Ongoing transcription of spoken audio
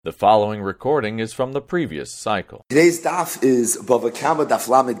The following recording is from the previous cycle. Today's daf is Bava Kama daf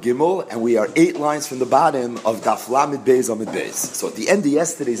Lamed Gimel, and we are 8 lines from the bottom of daf Lamed Beis Amid Beis. So at the end of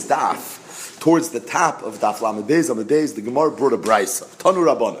yesterday's daf, towards the top of daf Lamed Beis Amid Beis, the Gemara brought a brisa. Tanu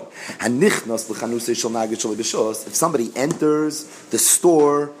Rabbanan. Hanichnas l'chanusei shel nagar shel b'shos. If somebody enters the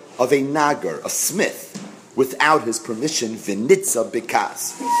store of a nagar, a smith, without his permission, v'nitza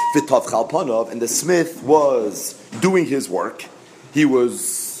bikas, v'tav chalpanov, and the smith was doing his work. He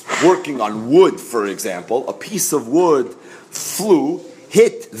was working on wood, for example. A piece of wood flew,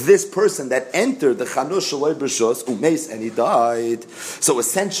 hit this person that entered the Chanus Shaloi B'Shus, Umeis, and he died. So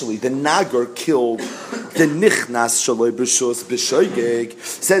essentially, the Nagar killed the Nichnas Shaloi B'Shus B'Shoigeg.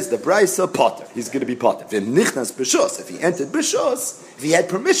 Says the Brisa, Potter. He's going to be Potter. The Nichnas B'Shus, if he entered B'Shus, if he had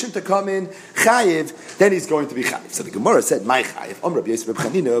permission to come in, Chayiv, then he's going to be Chayiv. So the Gemara said, My Chayiv. Rabbi Yosef Reb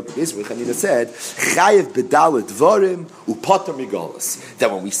Chanina said, Chayiv B'Dalet Dvarim Upotter Migolas.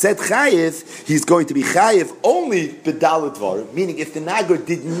 That when we said Chayiv, he's going to be Chayiv only B'Dalet Dvarim, meaning if the Nagar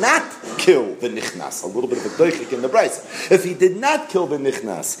did not kill the Nichnas, a little bit of a doichik in the Brisa. If he did not kill the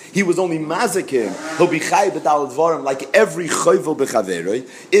Nichnas, he was only Mazakim, he'll be Chayiv B'Dalet Dvarim like every Choyvel B'Chaveroi.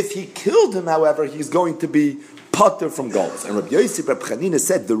 If he killed him, however, he's going to be Potter from Golos. And Rabbi Yosef Reb Chanina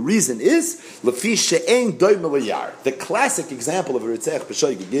said the reason is Lefi she'ein doim l'yar. The classic example of a ritzech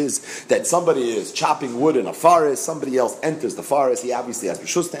b'shoigig is that somebody is chopping wood in a forest, somebody else enters the forest, he obviously has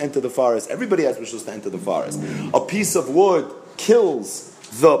rishus to enter the forest, everybody has rishus to enter the forest. A piece of wood kills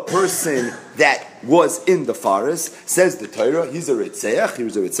the person that was in the forest. Says the Torah, he's a ritzeach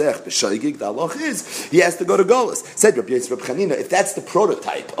b'shoigig. The halach is he has to go to Golos. Said Rabbi Yosef Reb Chanina, if that's the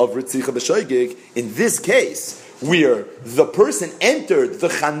prototype of ritzicha b'shoigig, in this case, where the person entered the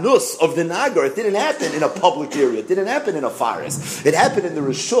chanus of the nagar, it didn't happen in a public area, it didn't happen in a forest, it happened in the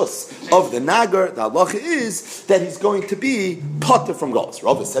rishus of the nagar. The halacha is that he's going to be potter from Golos.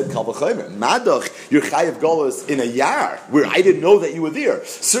 Rava said, Kal v'chomer, madach, you're chayiv Golos in a yar, where I didn't know that you were there.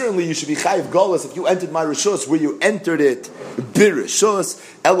 Certainly you should be chayiv Golos if you entered my rishus, where you entered it birishus.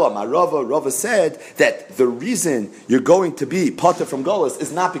 Ella Marava, Rava said that the reason you're going to be potter from Golos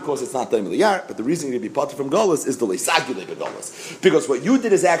is not because it's not daim l'yar, but the reason you're going to be potter from Golos is the leisagile begolos. Because what you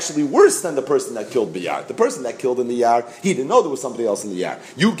did is actually worse than the person that killed biyar. The person that killed in the yar, he didn't know there was somebody else in the yar.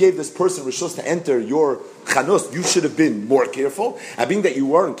 You gave this person rishus to enter your chanus. You should have been more careful. And being that you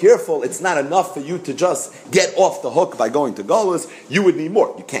weren't careful, it's not enough for you to just get off the hook by going to Golos. You would need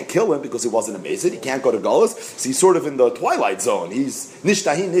more. You can't kill him because he wasn't amazing. He can't go to Golos. So he's sort of in the twilight zone. He's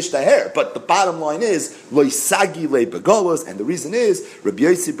nishtahin nishtaher. But the bottom line is loisagi le begolos, and the reason is Rabbi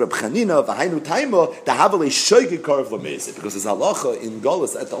Yosef Reb Chanina v'hainu taima dahavale shoygig karv lamezid, because it's halacha in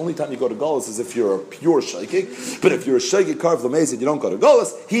Golos that the only time you go to Golos is if you're a pure shoygig. But if you're a shoygig karv lamezid, you don't go to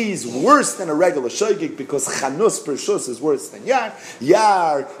Golos. He's worse than a regular shoygig because chanus per shus is worse than yar.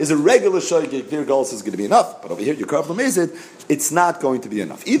 Yar is a regular shoygig. There Golos is going to be enough, but over here you karv lamezid, it's not going to be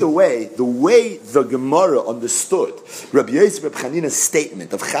enough. Either way, the way the Gemara understood Rabbi Yosef Reb Chanina's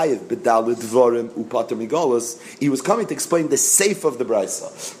statement of chayiv b'daled dvarim upater migolos, he was coming to explain the seif of the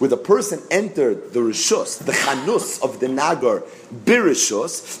brisa, where the person entered the rishus, the chanus of the nagar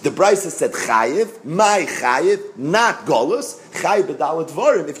birishus. The brisa said chayiv, my chayiv, not golos, chayiv b'daled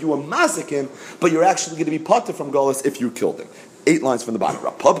dvarim if you were mazikim, but you're actually going to be potter from golos if you killed him. 8 lines from the bottom.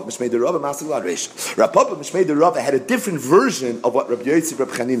 Rav Papa Mishmei Rava Masaglad Reisha. Rav Papa Mishmei Rava had a different version of what Rabbi Yosef Reb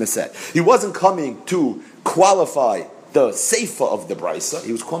Chanina said. He wasn't coming to qualify the seifa of the brisa.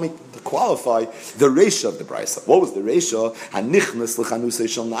 He was coming to qualify the reisha of the brisa. What was the reisha? Hanichnas l'chanusei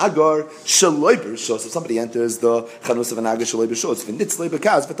shel nagar shaloi b'rishos. If somebody enters the chanus of a nagar shaloi b'rishos, v'nitzlei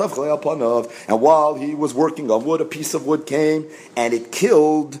b'kaz v'tavchalei al panav, and while he was working on wood, a piece of wood came and it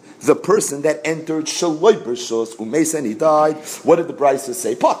killed the person that entered shaloi b'rishos. Umeis, and he died. What did the brisa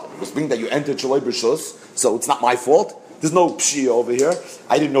say? Pot. It was being that you entered shaloi b'rishos, so it's not my fault. There's no pshia over here.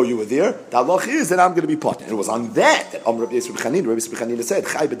 I didn't know you were there. The halach is that I'm going to be potter. And it was on that Rabbi Yosef Reb Chanina said,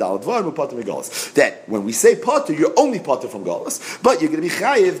 Chai b'daled dvarim upater migolos. That when we say potter, you're only potter from golos, but you're going to be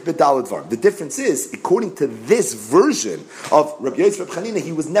chayiv b'daled dvarim. The difference is, according to this version of Rabbi Yosef Reb Chanina,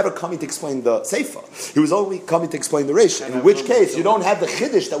 he was never coming to explain the seifa. He was only coming to explain the reisha. In which case, you don't have the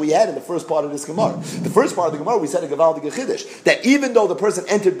chiddush that we had in the first part of this Gemara. The first part of the Gemara, we said a gavaldig chiddush, that even though the person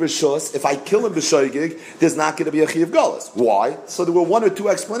entered b'shus, if I kill him b'shoigig, there's not going to be a chayiv golos. Why? So there were 1 or 2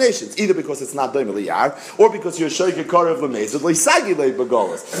 explanations. Either because it's not daim l'yar, or because you're shoygig karev l'mezid l'isagi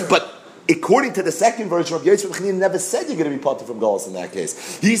le'begolos. But According to the second version, Rabbi Yosef Chanina never said you're going to be potter from Galus in that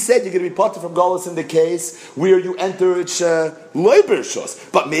case. He said you're going to be potter from Galus in the case where you enter loy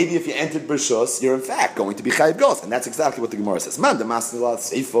Bershus. But maybe if you entered Bershus, you're in fact going to be Chayiv Galus. And that's exactly what the Gemara says. Man, the Masnila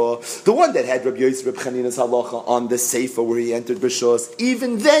Seifa, the one that had Rabbi Yosef Chanina's halacha on the Seifa where he entered Bershus,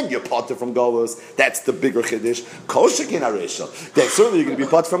 even then you're potter from Galus. That's the bigger Chiddush. Kol shekin Aresha. That certainly you're going to be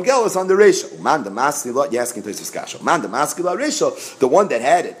potter from Galus on the Resha. Man, the Masnila, you're asking Tosfos Kasha. Man, the Masnila Resha, the one that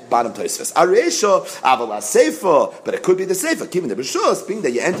had it, bottom Tosfos. Aresha, Avala Seifa, but it could be the Seifa. Keeping the B'shus, being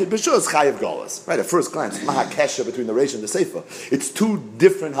that you entered B'shus, Chayiv Galus. Right, at first glance, Maha Kesha between the Reish and the Seifa. It's two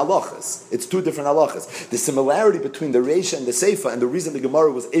different halachas. The similarity between the Reish and the Seifa, and the reason the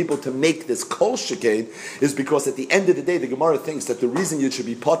Gemara was able to make this Kol Shekain is because at the end of the day, the Gemara thinks that the reason you should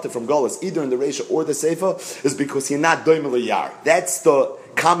be potter from Galus, either in the Reish or the Seifa, is because you're not Doimel Yar. That's the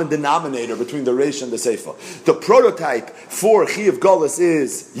common denominator between the Reish and the Seifa. The prototype for Chiyav Galus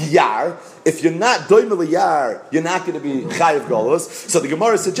is Yar. If you're not Doimel Yar, you're not going to be Chayiv Galus. So the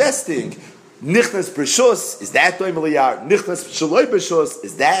Gemara is suggesting Nichnas Bershus, is that Doimel Yar? Nichnas Shaloi Bershus,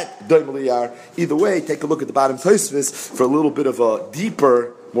 is that Doimel Yar? Either way, take a look at the bottom Tosfos for a little bit of a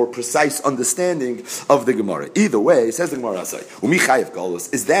deeper, more precise understanding of the Gemara. Either way, says the Gemara, Umi Chayiv Galus,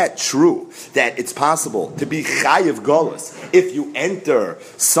 is that true that it's possible to be Chayiv Galus if you enter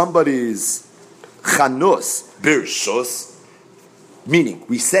somebody's Chanus Bershus? Meaning,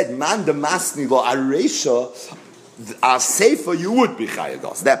 we said Man de Masni Lo Aresha, Seifa, you would be Chayiv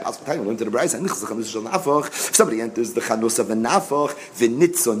Galus. That possible time we went to the Brayso. If somebody enters the Chanus of a Nafach, the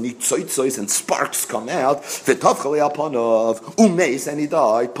Nitzo Nitzoitzois, and sparks come out, the Tavchali Apanov, Umeis, and he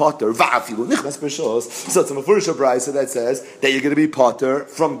died, Potter, Vafilu Nichnas B'Shos. So it's a Mefurish Brayso that says that you're going to be Potter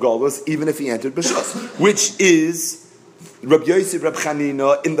from Galus even if he entered B'Shos, which is Rabbi Yosef, Rabbi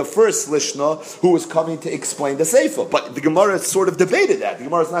Chanina, in the first Lishna, who was coming to explain the Seifa. But the Gemara sort of debated that. The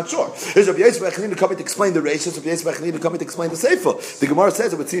Gemara is not sure. Is Rabbi Yosef, Rabbi Chanina coming to explain the Reishis? Rabbi Yosef, Rabbi Chanina coming to explain the Seifa? The Gemara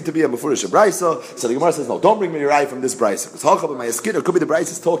says it would seem to be a Mefurish Brayso. So the Gemara says, no, don't bring me your eye from this Brayso. Because Halchab my Eskid, could be the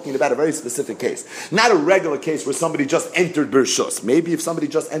Brayso is talking about a very specific case. Not a regular case where somebody just entered Bershus. Maybe if somebody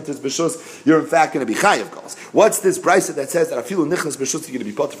just enters Bershus, you're in fact going to be Chayiv Galus. What's this Brayso that says that Afilu Nichnas Bershus, you're going to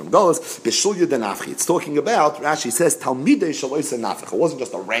be potter from Galus? Beshul Yudanafchi. It's talking about, Rashi says, Talmidei Shalois and It wasn't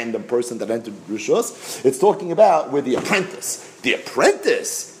just a random person that entered Rishus. It's talking about where the apprentice,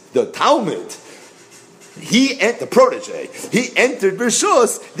 the Talmud, the protege, he entered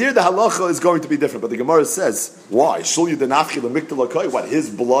Rishus. There the halacha is going to be different. But the Gemara says, why? What, his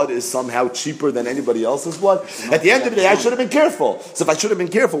blood is somehow cheaper than anybody else's blood? At the end of the day, I should have been careful. So if I should have been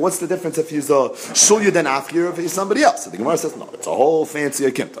careful, what's the difference if he's a Shul Yudanafchi or if he's somebody else? So the Gemara says, no, it's a whole fancy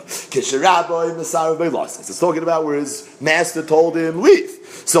akimta. It's talking about where his master told him, leave.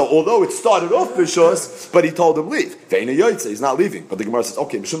 So although it started off Bishus, but he told him leave. He's not leaving. But the Gemara says,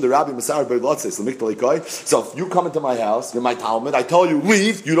 okay, so if you come into my house, you're my Talmud, I tell you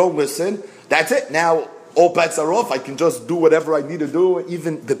leave, you don't listen, that's it. Now all bets are off. I can just do whatever I need to do,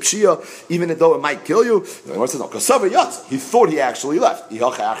 even the pshia, even though it might kill you. The Gemara says, no, because he thought he actually left.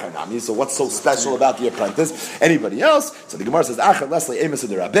 So what's so special about the apprentice? Anybody else? So the Gemara says, there's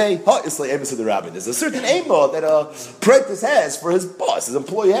a certain ema that a apprentice has for his boss, his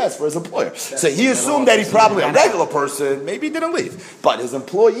employee has for his employer. So he assumed that he probably, a regular person, maybe didn't leave. But his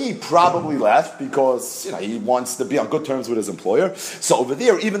employee probably left because he wants to be on good terms with his employer. So over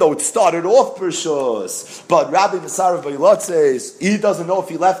there, even though it started off Bershus, but Rabbi Masarav Bailot says he doesn't know if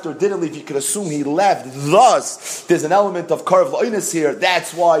he left or didn't leave. You could assume he left. Thus, there's an element of Karv Lo'inus here.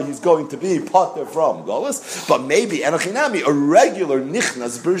 That's why he's going to be potter from Golas. But maybe Enochinami, a regular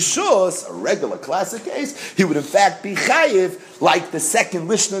Nichnas Bershus, a regular classic case, he would in fact be Chayiv, like the second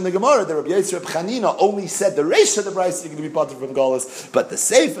Mishnah in the Gemara, the Rabbi Yosef Chanina only said the Reish of the Bryce, you're going to be potter from Golas, but the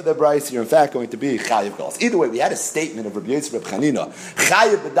Seif of the Bryce, you're in fact going to be Chayiv Golas. Either way, we had a statement of Rabbi Yosef Chanina,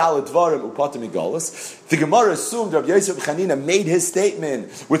 Chayiv B'dalet Dvarim Upater Mi Golas. The Gemara assumed Rabbi Yosef Chanina made his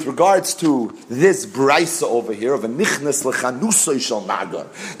statement with regards to this Bryce over here of a Nichnas L'Chanusay Shal Nagan.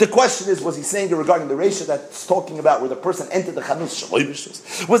 The question is, was he saying it regarding the Reish that's talking about where the person entered the Chanus Shaloi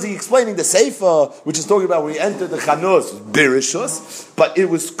B'Shus? Was he explaining the Seifa, which is talking about where he entered the Chanus B'Rishus? But it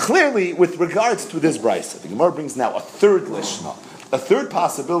was clearly with regards to this Bryce. The Gemara brings now a third Lishna, a third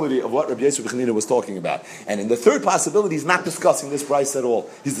possibility of what Rabbi Yosef Chanina was talking about. And in the third possibility, he's not discussing this Bryce at all.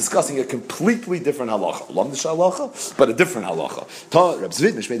 He's discussing a completely different halacha. Lamdish halacha, but a different halacha.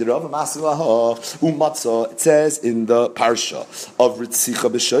 It says in the parsha of Ritzicha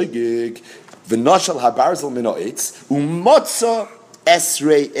B'Shogig, V'nashal habarzel minoitz, umatza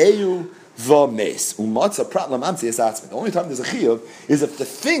esrei eyu v'mes. Umatza prat lamanzi es atzmi. The only time there's a chiyuv is if the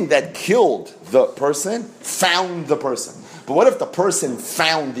thing that killed the person found the person. But what if the person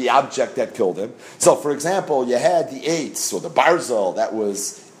found the object that killed him? So, for example, you had the eitz or the barzel that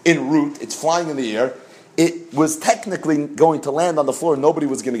was en route. It's flying in the air. It was technically going to land on the floor. Nobody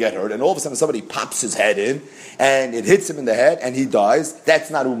was going to get hurt. And all of a sudden, somebody pops his head in, and it hits him in the head, and he dies. That's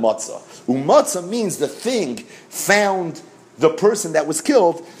not umatzah. Umatzah means the thing found the person that was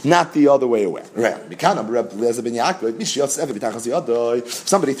killed, not the other way around.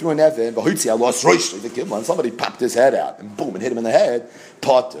 Somebody threw an Evan, and somebody popped his head out, and boom, it hit him in the head.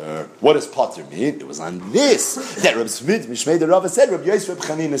 Potter. What does Potter mean? It was on this that Reb Smith Mishmei the Rava said. Reb Yosef Reb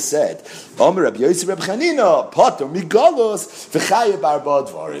Chanina said, "Omer Reb Yosef Reb Chanina, Potter migalos v'chayev arba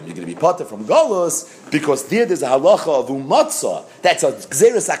dvarim." You're going to be Potter from galos because there's a halacha of umatzah. That's a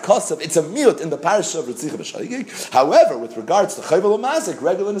gzeres akasav. It's a miut in the parasha of Ritzicha b'Shaygig. However, with regards to chayvel umazik,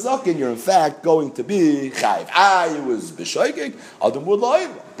 regular nizakin, you're in fact going to be chayev. It was b'Shaygig. Adam would lie.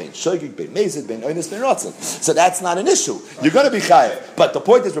 Bein Shaygig, bein Mezid, bein Oines, bein Ratzon. So that's not an issue. You're going to be chayev. But the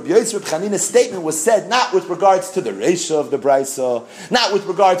point is, Rabbi Yosef Reb Chanina's statement was said not with regards to the Reisha of the Brisa, not with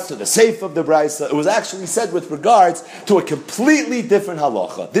regards to the Seif of the Brisa. It was actually said with regards to a completely different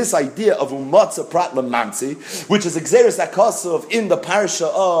halacha. This idea of umatzah prat lamamtzi, which is exeris akasov in the parasha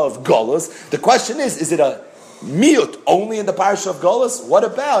of Golos. The question is it a miut only in the parasha of Golos? What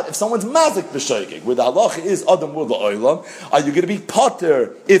about if someone's mazik b'shoigig, where the halacha is adam wud la'olam? Are you going to be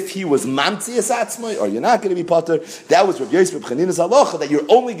potter if he was mamtzi es atzmai, or you're not going to be potter? That was Rabbi Yosef Reb Chanina's halacha, that you're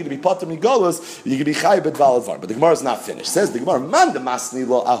only going to be potter min Golos, you're going to be chay b'dval advar. But the Gemara is not finished. Says the Gemara, man the masni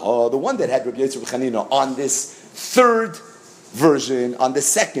lo aha, the one that had Rabbi Yosef Reb Chanina on this third version, on the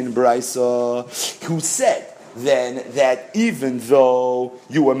second brisa, who said then that even though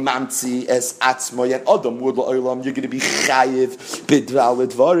you were mamtzi as atzmoy and adam wud la'olam, you're going to be chayiv b'dval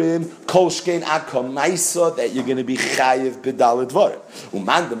advarim, kol shkein akamaisa, that you're going to be chayiv b'dval advarim.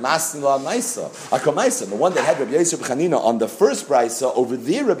 Uman the masni la'amaisa, akamaisa, the one that had Rabbi Yosef Chanina on the first brisa, over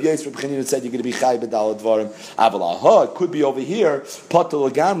there Rabbi Yosef Chanina said you're going to be chayiv b'dval advarim. Aval aha, it could be over here, potter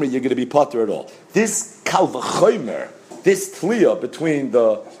lagamri, you're going to be potter at all. This kal v'chomer, this tliya between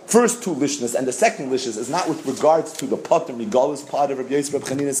the first two lishnas and the second lishnas is not with regards to the potter migalos part of Rabbi Yosef Reb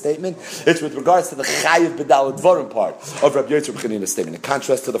Chanina's statement. It's with regards to the chayiv b'dal dvarim part of Rabbi Yosef Reb Chanina's statement. In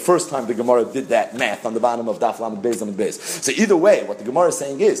contrast to the first time the Gemara did that math on the bottom of Daf Lamed Beis Lamed Beis. So either way, what the Gemara is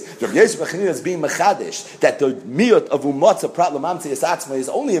saying is Rabbi Yosef Reb Chanina is being mechadish that the miyut of umatzah prat lamamtzi esatzma is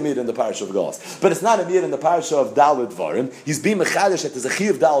only a miyut in the parasha of Golos, but it's not a miyut in the parasha of Dal Dvarim. He's being mechadish that there's a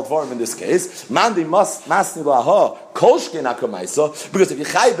chiv Dal Dvarim in this case. Mandi masni laha kolshkin akamaisa, because if you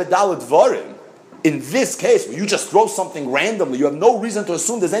chayiv b'dal dvarim, in this case, where you just throw something randomly, you have no reason to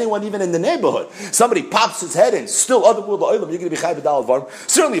assume there's anyone even in the neighborhood. Somebody pops his head in, still other world you're going to be chayiv b'dal dvarim.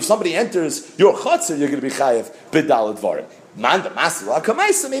 Certainly, if somebody enters your chutzner, you're going to be chayiv b'dal dvarim. Man, the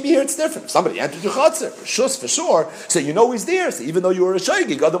master, maybe here it's different. If somebody enters your chutzner, for sure, so you know he's there. So even though you were a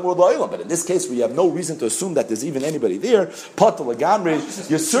shaygig, other world oilam. But in this case, where you have no reason to assume that there's even anybody there, potter lagamri,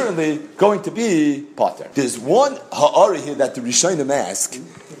 you're certainly going to be potter. There's one ha'ari here that the Rishonim ask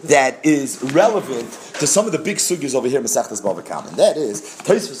that is relevant to some of the big sugyas over here in Masechtas Bava Kama. And that is,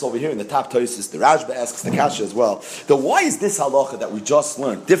 Tosfos over here in the top Tosfos, the Rashba asks the Kasha as well, that why is this halacha that we just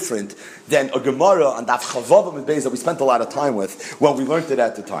learned different than a Gemara on Daf Chavav and Beis that we spent a lot of time with when we learned it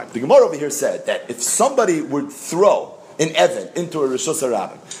at the time? The Gemara over here said that if somebody would throw an Evan into a Rishus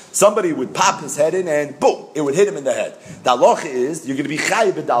HaRabim, somebody would pop his head in and boom, it would hit him in the head. The halacha is, you're going to be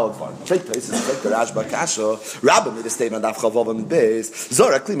chayiv b'dal advarim. Check places, check the Rashba Kasha. Rabbi made a statement on Daf Chavav and Beis,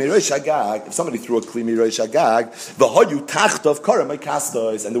 Zora kli mirosh hagag, if somebody threw a kli mirosh hagag, v'hoyu tachtov kara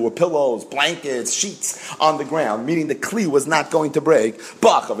mekastos, and there were pillows, blankets, sheets on the ground, meaning the kli was not going to break,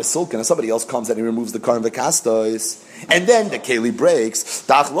 bach of a sulkin, and somebody else comes and he removes the kara mekastos, and then the keli breaks,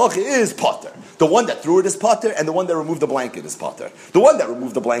 the halacha is potter. The one that threw it is potter, and the one that removed the blanket is potter. The one that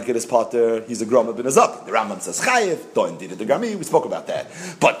removed the blanket is potter, he's a grama ben azak. The Rambam says chayiv, Doin did it the Garmi, we spoke about that.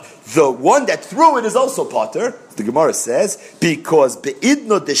 But the one that threw it is also potter, the Gemara says, because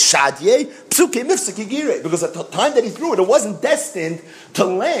be'idno de shadye, psuke mifseki gire, because at the time that he threw it, it wasn't destined to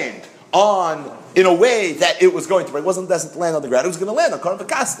land on, in a way that it was going to break. It wasn't destined to land on the ground. It was going to land on Karm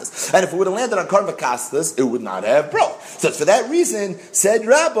Vakastas. And if it would have landed on Karm Vakastas, it would not have broke. So for that reason, said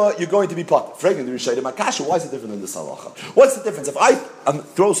Rabbah, you're going to be potter. Fragrant the Rishayim Akasha, why is it different than the Salacha? What's the difference? If I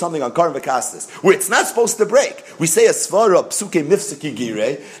throw something on Karm Vakastas, where it's not supposed to break, we say a svara psuke mifsaki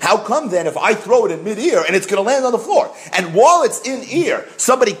gire, how come then if I throw it in mid-ear and it's going to land on the floor, and while it's in ear,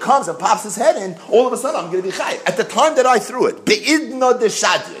 somebody comes and pops his head in, all of a sudden I'm going to be chayiv. At the time that I threw it, be'idna de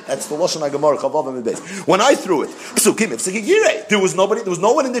shadye, that's the Lashon HaGemara Chavav When I threw it, there was no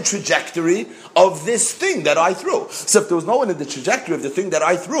one in the trajectory of this thing that I threw. So if there was no one in the trajectory of the thing that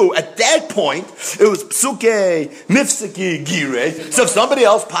I threw, at that point, it was psuke mifsiki gire. So if somebody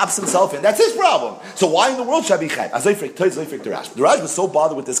else pops himself in, that's his problem. So why in the world should I be chayv? The Rashba was so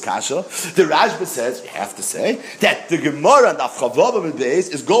bothered with this kasha. The Rashba says, you have to say, that the Gemara and Daf Chavav Beis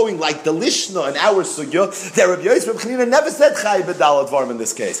is going like the Lishna in our sugya. That Rabbi Yosef Chanina never said chayv b'dalad dvarim in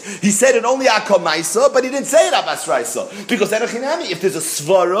this case. He said it only akamaisa, but he didn't say it abasraisa. Because if there's a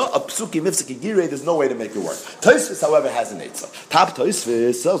svara, a psuki mifsiki girei, there's no way to make it work. Tosfos, however, has an eitzah. Top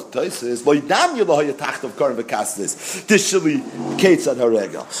Tosfos, says Tosfos, lo yidam yeloha yatacht of karim v'kastis. Tishali ketzad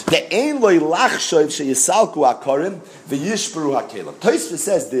harega. The ein lo yilachshav sheyisalku akarim v'yishperu hakelim. Tosfos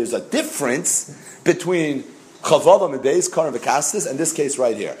says there's a difference between Chavav Mebeis, Karim V'Kastis, and this case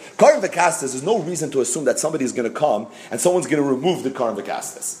right here. Karim V'Kastis, there's no reason to assume that somebody's going to come and someone's going to remove the Karim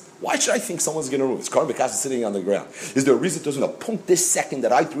V'Kastis. Why should I think someone's going to remove it? It's Karim V'Kastis sitting on the ground. Is there a reason to assume that this second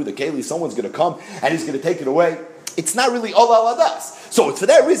that I threw the Keli, someone's going to come and he's going to take it away? It's not really all aladas. So it's for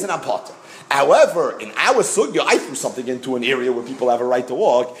that reason I'm potter. However, in our sugya, I threw something into an area where people have a right to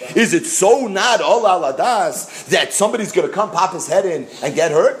walk. Is it so not all aladas that somebody's going to come pop his head in and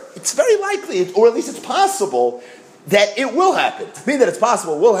get hurt? It's very likely, or at least it's possible, that it will happen. To mean that it's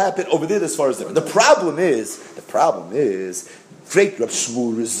possible, it will happen over there as far as different. The problem is, at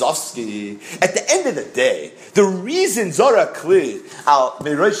the end of the day, the reason Zora clear al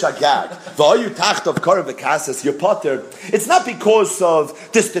Meirosh Hagag v'ayu tacht of Karim V'Kastis your potter, it's not because of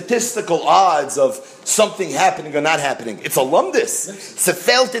the statistical odds of something happening or not happening. It's a lumdis. It's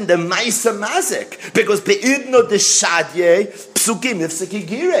felt in the Maisa Mazik because be'idno de shadye psukim ifseki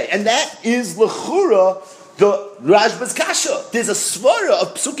gire, and that is l'chura the Rashba's kasha. There's a svara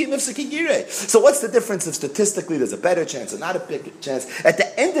of psukim mifsiki girei. So what's the difference if statistically there's a better chance or not a big chance? At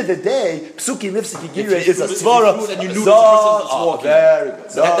the end of the day, psukim mifsiki girei is a svara. And you knew the person was walking. Very good.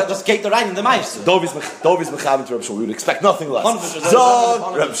 That was Kate the right in the mice. Dovi's mechavim to Reb Shmuel. We would expect nothing less.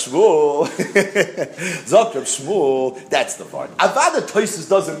 Zog Reb Shmuel. That's the part. Avada Toisus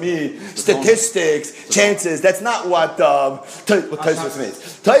doesn't mean statistics, chances. That's not what Toisus means.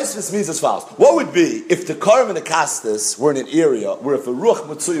 Toisus means as follows. What would be if the Karim and the Kastis were in an area where if a Ruach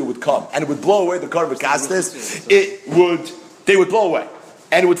Matsuya would come and it would blow away the Karim and Kastis, they would blow away.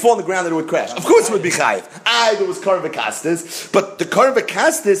 And it would fall on the ground and it would crash. Of course it would be chayiv. There was Karim V'Kastis, but the Karim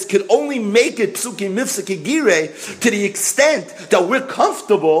V'Kastis could only make it psuki mifsaki gire to the extent that we're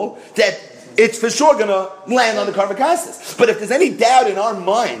comfortable that it's for sure going to land on the Karim V'Kastis. But if there's any doubt in our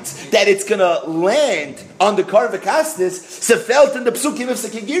minds that it's going to land on the Karim V'Kastis, sefelt in the psuki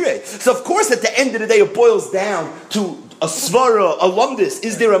mifsaki gire. So of course at the end of the day it boils down to a svara, a lumdis.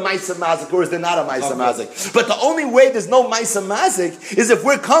 Is there a maisa mazik or is there not a maisa mazik? But the only way there's no maisa mazik is if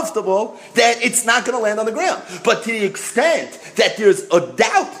we're comfortable that it's not going to land on the ground. But to the extent that there's a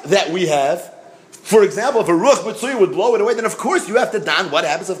doubt that we have, for example, if a Ruach Matsuya would blow it away, then of course you have to don what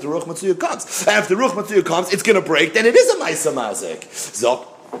happens if the Ruach Matsuya comes. And if the Ruach Matsuya comes, it's going to break, then it is a maisa mazik. So,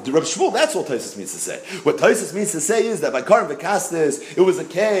 the Reb Shmuel, that's what Tosfos means to say. What Tosfos means to say is that by Karim V'Kastis, it was a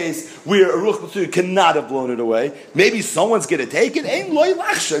case where a Ruach Matsuya cannot have blown it away. Maybe someone's going to take it. Ein loy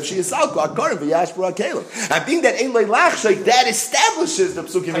lachshav sheyisalku Karim v'yashbur hakelim. And being that ein loy lachshav, that establishes the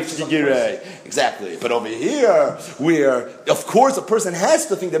psukim v'shigirei. Exactly. But over here, where of course a person has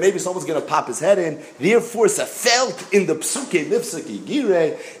to think that maybe someone's going to pop his head in. Therefore, it's a felt in the psukim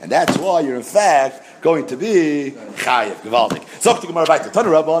v'shigirei, and that's why you're in fact going to be chayiv gevaldik. Zok the Gemara weiter.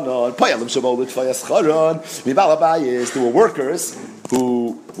 Tanu Rabbanon payalim shabo l'tfayas charon mibal abayis. There were workers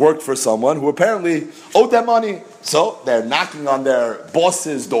who worked for someone who apparently owed them money, so they're knocking on their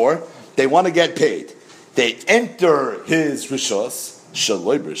boss's door. They want to get paid. They enter his rishos.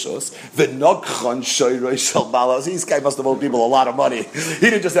 Shaloi brishos, v'nogchan shoyroi shel balos. This guy must have owed people a lot of money. He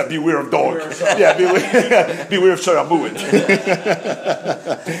didn't just have beware of dog. Beware of sharamuit.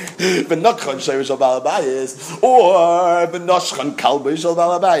 V'nogchan shoyroi shel balabayis, or v'noshchan kalboi shel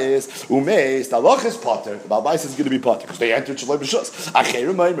balabayis. Umeis, the loch is potter. The balabayis is going to be potter because they entered shaloi brishos.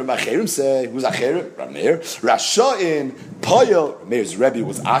 Acherim say, who's Acherim? Rameir. Rasha'in poyel. Rameir's Rebbe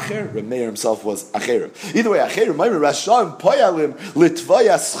was Acher. Rameir himself was Acherim. Either way, Acherim, Rasha'in poyalim.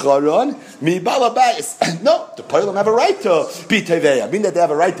 Litvaya scharon mi balabayis. No, the poilim have a right to be teveya. I mean that they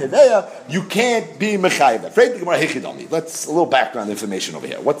have a right to teveya. You can't be mechayiv. Afraid the Gemara hechidami. Let's a little background information over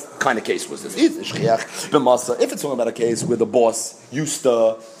here. What kind of case was this? If it's talking about a case where the boss used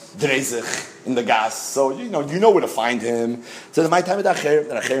to Drezich in the gas. So, you know where to find him. So, my time at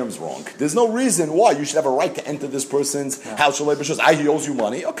Acherim is wrong. There's no reason why you should have a right to enter this person's house. He owes you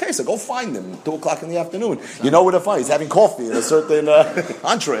money. Okay, so go find him. 2:00 in the afternoon. You know where to find him. He's having coffee in a certain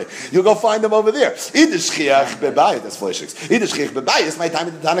entree. You'll go find him over there. That's Fleishiks. My time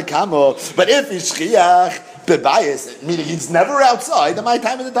at the Bava Kama. But if he's Shchiach bebayis, meaning he's never outside, then my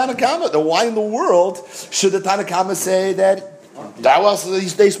time at the Bava Kama. Then why in the world should the Bava Kama say that else are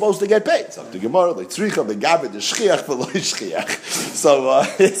they supposed to get paid? So the Gemara, the Tzricha, the Gabit, the Shchiach, the Lo Shchiach. So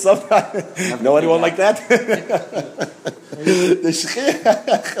sometimes, know anyone like that? The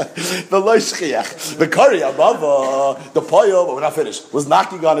Shchiach, the Lo Shchiach. The Kari Abava, the Poyo, but we're not finished, was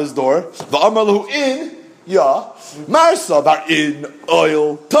knocking on his door. The Amalu in. Yeah, Marsa var in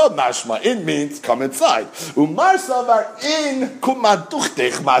oil tub mashma. In means come inside. Marsa var in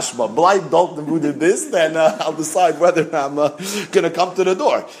kumaduchtech mashma. Blind don't who did this, then I'll decide whether I'm going to come to the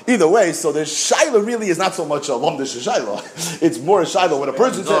door. Either way, so the shaila really is not so much a lomdish shaila. It's more a shaila when a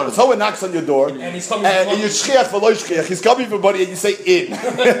person says, someone knocks on your door, and he's coming and you shchiach for lo shchiach. He's coming for money, and you say in.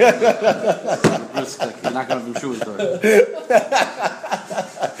 You're not going to be sure door.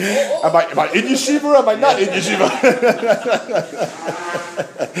 Am I in yeshiva or am I not in yeshiva?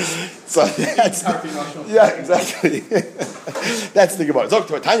 So that's exactly. That's the Gemara.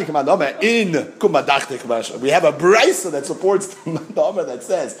 We have a brisa that supports the Amar that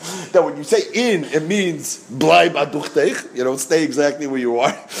says that when you say in, it means bleib aduchtech. You don't stay exactly where you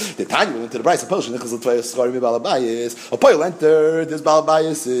are. The Tanya went into the brisa. A poil entered this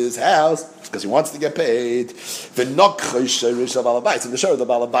Balabayas' house because he wants to get paid. The and the share of the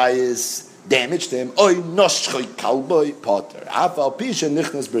Balabayas damaged him. Oy noshchoy kalboy potter. Afal pisha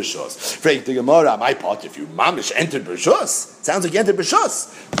nichnas brishos. Frank the Gemara, my potter, if you mamish entered brishos, sounds like you entered brishos.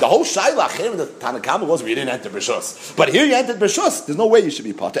 The whole shaila here in the Bava Kama was we didn't enter brishos, but here you entered brishos. There's no way you should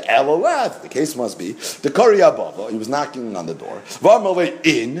be potter. Elolav. The case must be the Kari Abava. He was knocking on the door. Varmale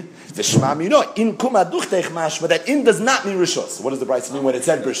in the shmam. You know in kumaduchtech mashma. That in does not mean brishos. What does the Brisa mean when it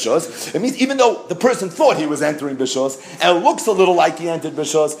said brishos? It means even though the person thought he was entering brishos and it looks a little like he entered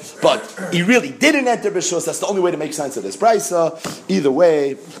brishos, but he really didn't enter Bishos. That's the only way to make sense of this brisa. Either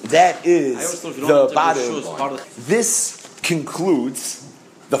way, that is the bottom. This concludes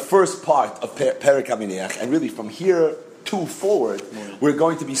the first part of Perek HaMiniach, and really from here to forward, we're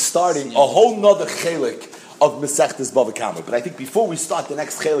going to be starting a whole nother chelik of Masechtas Bava Kama. But I think before we start the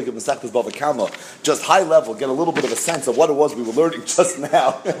next chelik of Masechtas Bava Kama, just high level, get a little bit of a sense of what it was we were learning just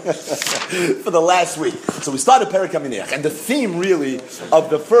now for the last week. So we started Perek HaMiniach, and the theme really of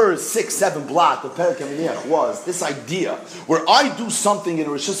the first 6-7 block of Perek HaMiniach was this idea where I do something in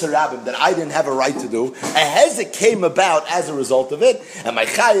Rosh Hashanah that I didn't have a right to do, and hezek came about as a result of it, and my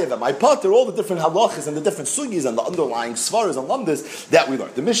chayev and my potter, all the different halachas and the different sugis and the underlying svaras and lamdas that we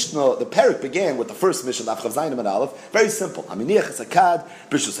learned. The Mishnah, the Perek began with the first Mishnah, very simple. Aminiach is a kad,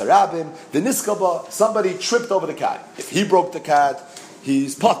 Bishus Harabim, the Niskaba, somebody tripped over the kad. If he broke the kad,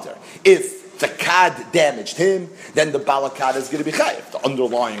 he's potter. If the kad damaged him, then the balakad is going to be chayiv. The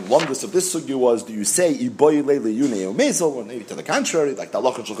underlying wonders of this sugya was, do you say iboy leile yunei umezel, or maybe to the contrary, like the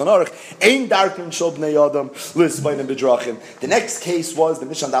halach and shulchan aruch, ein darken shel bnei adam lisvayim bedrachim. The next case was the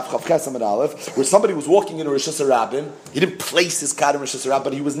Mishnah Daf Chav Ches Amud Aleph, where somebody was walking in a Rosh Hashanah. He didn't place his kad in Rosh Hashanah,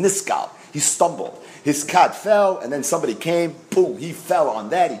 but he was niskal. He stumbled. His kad fell, and then somebody came, boom, he fell on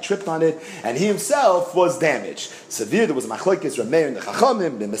that, he tripped on it, and he himself was damaged. Severe, there was a machlokes, Rameir and the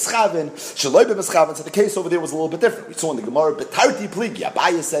Chachamim, b'meschavin, shaloi b'meschavin, so the case over there was a little bit different. We saw in the Gemara, betarti pligi,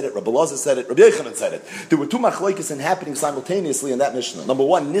 Abaye said it, Rabbi Elazar said it, Rabbi Yochanan said it. There were two machlokes happening simultaneously in that Mishnah. Number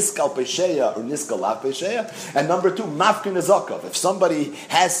one, niskal pesheya, or niskal lav pesheya, and number two, mafkin azakav. If somebody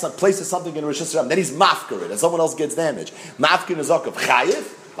places something in Rosh Hashanah, then he's mafker it, and someone else gets damaged. Mafkin azakav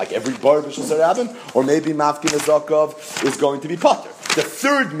chayiv, like every bar Bishul Sarabim, or maybe Mafkin Azakov is going to be Potter. The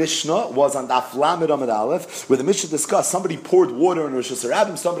third Mishnah was on Daf Lamed Amud Aleph, where the Mishnah discussed somebody poured water in Rosh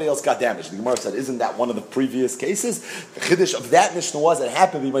Hashanah, somebody else got damaged. The Gemara said, isn't that one of the previous cases? The Chiddush of that Mishnah was that it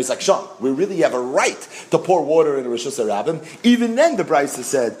happened to be like, Shon, we really have a right to pour water in Rosh Hashanah. Even then the Brisa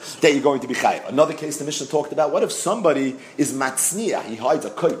said that you're going to be chayav. Another case the Mishnah talked about, what if somebody is matzniah, he hides a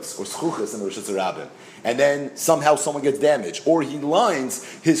koitz or schuchas in Rosh Hashanah, and then somehow someone gets damaged, or he lines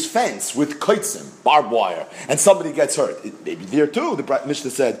his fence with koitzim, barbed wire, and somebody gets hurt. Maybe there too, the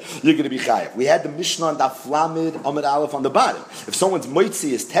Mishnah said you're going to be chayiv. We had the Mishnah on Daf Lamed Amud Aleph on the bottom. If someone's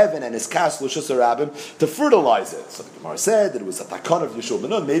moitzi is tevin and his kas l'shus harabim to fertilize it, so the Gemara said that it was a takon of Yeshua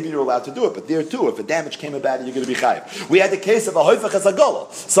Benun. Maybe you're allowed to do it, but there too, if a damage came about it, you're going to be chayiv. We had the case of a hoifach as a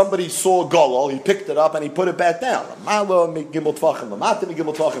golol. Somebody saw a golol, he picked it up and he put it back down.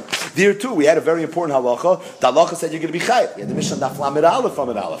 There too, we had a very important halacha. The halacha said you're going to be chayiv. We had the Mishnah Daf Lamed Aleph from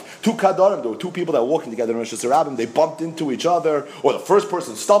Aleph. Two kadarim, there were two people that were walking together in Rosh Hashanah. They bumped into each other, or the first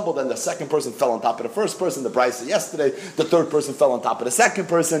person stumbled and the second person fell on top of the first person. The brisa yesterday, the third person fell on top of the second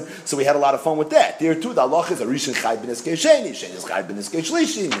person. So we had a lot of fun with that. There too, the halacha is a rishon chayiv b'niskei sheni, sheni is chayiv b'niskei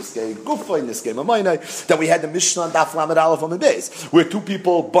shlishi, niskei gufay, niskei mamaynai. Then we had the Mishnah on Daf Lamed Aleph on the base, where two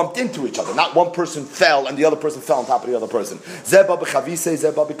people bumped into each other. Not one person fell and the other person fell on top of the other person. Zeba b'chavisei,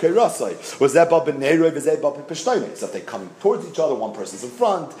 zeba b'keirasai, or zeba b'neiroi, zeba b'peshtoinei. So if they're coming towards each other, one person's in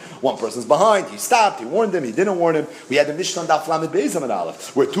front, one person's behind. He stopped, he warned him, he didn't warn him. We had the Mishnah on Daf Lamed Beis Amud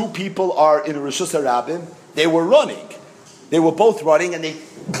Aleph, where two people are in a Rishus HaRabim, they were running. They were both running and they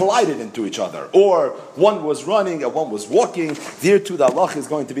collided into each other. Or one was running and one was walking. There too, the halach is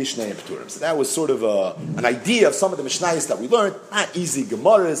going to be Shnei P'turim. So that was sort of an idea of some of the Mishnayos that we learned. Not easy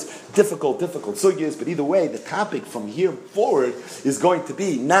Gemaras, difficult sugyas, but either way, the topic from here forward is going to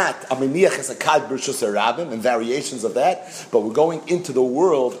be not Aminiach Esakad B'Rishus HaRabim and variations of that, but we're going into the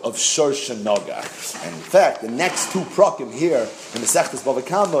world of Shor Nogach. And in fact, the next two prakim here in the Sechtes Bava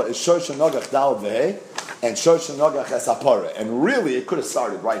Kama is Shor Nogach Dal V'Hei and Shor Nogach Esapara. And really, it could have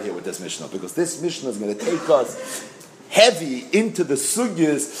started right here with this Mishnah, because this Mishnah is going to take us heavy into the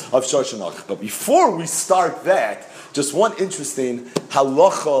sugyas of Shor Nogach. But before we start that, just one interesting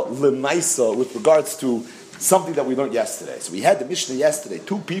halacha lemaisa with regards to something that we learned yesterday. So we had the Mishnah yesterday.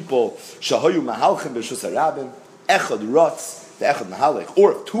 Two people, shahayu mahalchim b'Rishus HaRabim, echad ratz, the echad mahalech.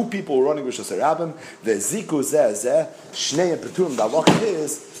 Or if two people were running Rishus HaRabim, the ziku zeh zeh, shnei and peturim, the halacha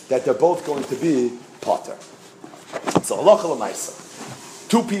is that they're both going to be potter. So halacha l'maisa.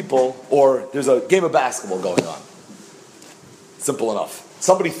 Two people, or there's a game of basketball going on. Simple enough.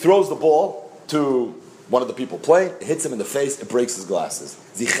 Somebody throws the ball to one of the people playing, it hits him in the face, it breaks his glasses.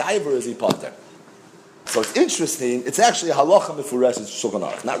 Is he chayiv or is he potter? So it's interesting, it's actually a halacha mefuresh in Shulchan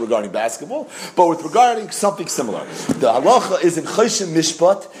Aruch, not regarding basketball, but with regarding something similar. The halacha is in Choshen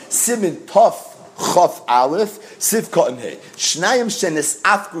Mishpat, Simin Tov, Chaf Aleph, Siv Cotton Hay. Shnayim shenis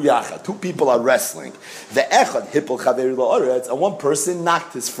afku yachad. Two people are wrestling. The echad hippel chaveri la'oretz, and one person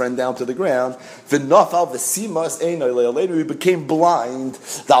knocked his friend down to the ground. V'nafal v'simas einay le'aleinu. He became blind.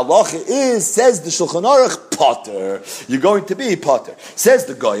 The halacha is, says the Shulchan Aruch, potter. You're going to be potter. Says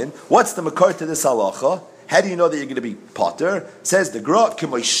the Goyen. What's the makar to this halacha? How do you know that you're going to be potter? Says the Gra,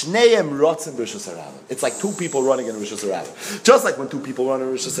 it's like two people running in Rishus HaRabim. Just like when two people run in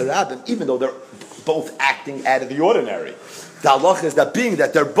Rishus HaRabim, even though they're both acting out of the ordinary. The halacha is that being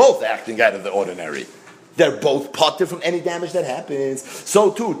that they're both acting out of the ordinary, they're both potter from any damage that happens.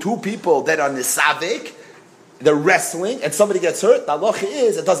 So too, two people that are nisavik, they're wrestling, and somebody gets hurt, the halacha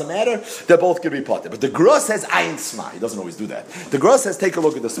is, it doesn't matter, they're both going to be potter. But the Gra says, ayin sma. He doesn't always do that. The Gra says, take a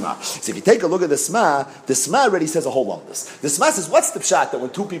look at the sma. So if you take a look at the sma already says a whole lot of this. The sma says, what's the pshat that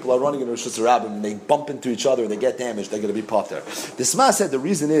when two people are running in Rosh Hashanah and they bump into each other and they get damaged, they're going to be potter? The sma said the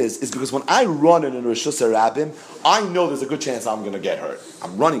reason is because when I run in Rosh Hashanah, I know there's a good chance I'm going to get hurt.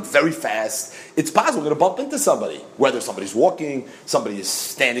 I'm running very fast. It's possible I'm going to bump into somebody. Whether somebody's walking, somebody is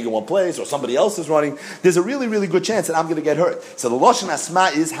standing in one place, or somebody else is running, there's a really, really good chance that I'm going to get hurt. So the Lashon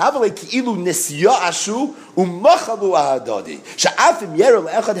Asma is Havale ki'ilu nisya ashu u'machalu ahadadi sha'afim yerel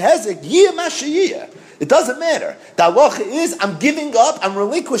echad hezek yiyah mashiyah. It doesn't matter. The halacha is I'm giving up, I'm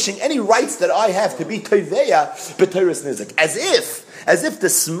relinquishing any rights that I have to be toiveya b'teiras nizik. As if the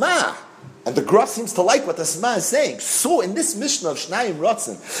Sma, and the Gra seems to like what the Sma is saying. So in this Mishnah of Shnayim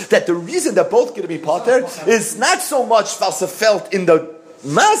Ratzin, that the reason they're both going to be potter is not so much falsafelt in the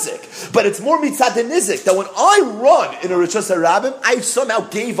mazik, but it's more mitzad nizik, that when I run in a Rishus HaRabim, I somehow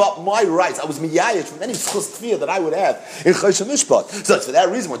gave up my rights. I was miyayish from any schus tfiyah that I would have in Choshen Mishpat. So it's for that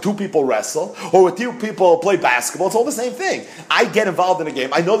reason when two people wrestle, or when two people play basketball, it's all the same thing. I get involved in a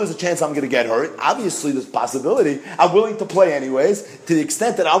game, I know there's a chance I'm going to get hurt. Obviously there's a possibility. I'm willing to play anyways. To the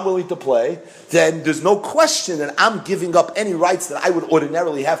extent that I'm willing to play, then there's no question that I'm giving up any rights that I would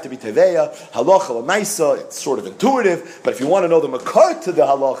ordinarily have to be teveya, halacha l'maisa. It's sort of intuitive, but if you want to know the makar to the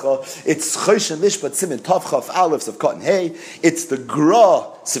halacha, it's Choshen Mishpat Simin Tov Chaf Aleph Siv Cotton Hay. It's the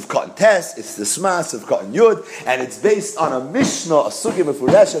Gra Siv Cotton Tes. It's the Sma Siv Cotton Yud, and it's based on a Mishnah, a Sugya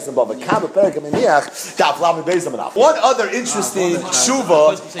Mefureshes and Bava Kama Perek Aminiach Daf Lamed Beis Amud Aleph. One other interesting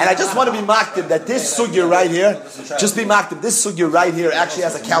shuva, and I just want to be makdim that this Sugya right here, just be makdim. This Sugya right here actually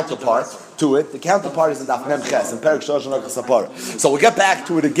has a counterpart to it. The counterpart is in Daf Mem Ches, in Perek Shalosh Shanach Sapara. So we'll get back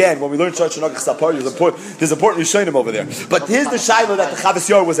to it again when we learn Shalosh Shanach Sapara. There's important Rishonim over there. But here's the Shiloh that the Chavos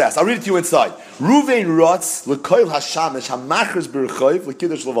Yair was asked. I'll read it to you inside. Ruvain Rotz L'Koil Hashamish Hamachers B'Rechoiv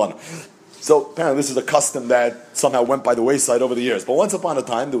L'Kiddush Levana. So apparently this is a custom that somehow went by the wayside over the years. But once upon a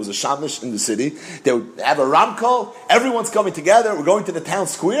time, there was a shamish in the city. They would have a ramkol. Everyone's coming together. We're going to the town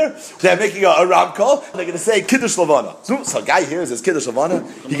square. They're making a ramkol. They're going to say Kiddush Levana. So a guy hears this Kiddush Levana.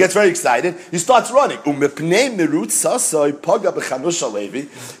 He gets very excited. He starts running.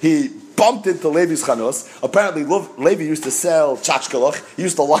 He bumped into Levi's chanos. Apparently, Levi used to sell tchachkalach. He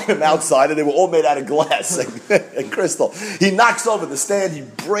used to line them outside, and they were all made out of glass and crystal. He knocks over the stand. He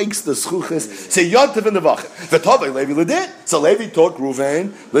breaks the schuches. Say yontav in the vach. V'tovei Levi ledin. So Levi took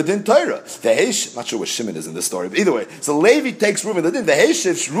Ruvain ledin Torah. V'heish. Not sure what Shimon is in this story, but either way. So Levi takes Ruvain ledin.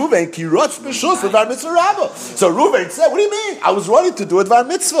 V'heish Ruvain kirotz b'shus l'var mitzvah rabba. So Ruvain said, "What do you mean? I was running to do a dvar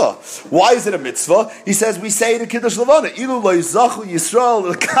mitzvah. Why is it a mitzvah?" He says, "We say it in Kiddush Levana. Ilu lo yizachu Yisrael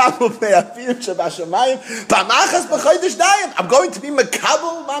l'kabel." I'm going to be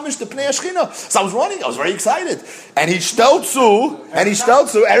Makabel Mamish the Pnei Ashchina. So I was running, I was very excited. And he stelzu,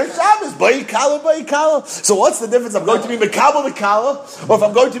 Eretz Shabbos, Bayikala. So what's the difference? I'm going to be Makabel the Kala, or if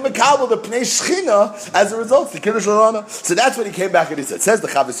I'm going to be Makabel the Pnei Ashchina, as a result, the Kiddush Levana. So that's when he came back and he said, says the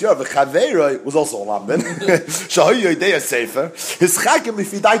Chavos Yair, the Chaveiroi was also a Lamban, Shahoy Yodei Sefer, his Chakim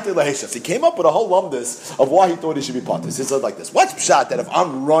Lifidaita Laheshef. He came up with a whole lumdus of why he thought he should be Patis. He said like this, what's pshat that if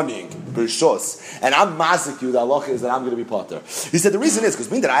I'm running, Bershos, and I'm mazik you, the halacha is that I'm going to be potter. He said the reason is because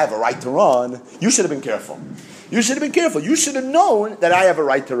being that I have a right to run, you should have been careful. You should have been careful. You should have known that I have a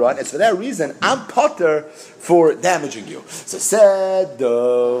right to run. It's for that reason I'm potter for damaging you. So said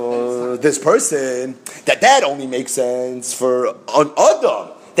this person that only makes sense for an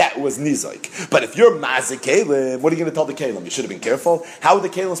Adam. That was Nizoik. But if you're Mazik Kalim, what are you going to tell the Kalim? You should have been careful. How are the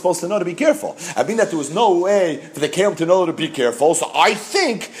Kalim supposed to know to be careful? I mean that there was no way for the Kalim to know to be careful, so I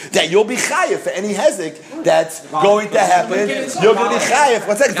think that you'll be chayiv for any hezek that's going to happen. You're going to be chayiv.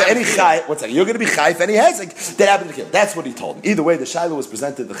 One second, for any chayiv. One second. You're going to be chayiv for any hezek that happened to the Kalim. That's what he told him. Either way, the Shiloh was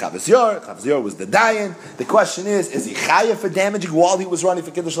presented to the Chavos Yair. Chavos Yair was the Dayan. The question is he chayiv for damaging while he was running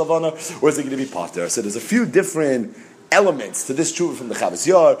for Kiddush Levana, or is he going to be potter? So there's a few different elements to this tshuva from the Chavos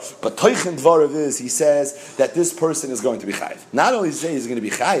Yair, but Toichen Dvarav is, he says that this person is going to be chayiv. Not only does he say he's going to be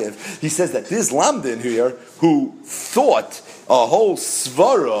chayiv, he says that this lamdin here, who thought a whole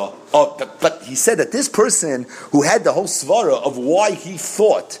svara but he said that this person who had the whole svara of why he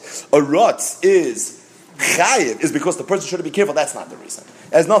thought a rutz is chayiv is because the person should be careful. That's not the reason.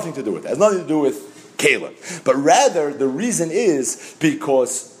 It has nothing to do with it. It has nothing to do with Caleb. But rather, the reason is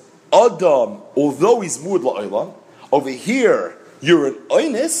because Adam, although he's mud la'olam, over here, you're an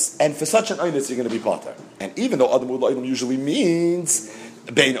oinus, and for such an oinus, you're going to be potter. And even though Adam U'La'olam usually means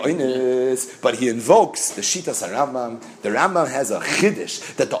bein oinus, but he invokes the Shitas HaRambam. The Rambam has a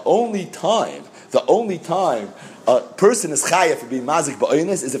chiddush that the only time a person is chayav for being mazik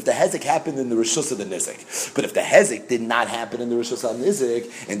ba'oinus is if the hezek happened in the rishus of the nizik. But if the hezek did not happen in the rishus of the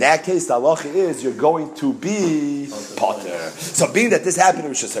nizik, in that case the halacha is you're going to be potter. So being that this happened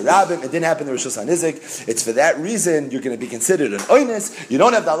in rishus harabim, it didn't happen in rishus nizik, it's for that reason you're going to be considered an oinus. You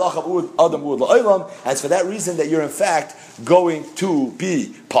don't have the halacha of adam u'ud la'olam, and it's for that reason that you're in fact going to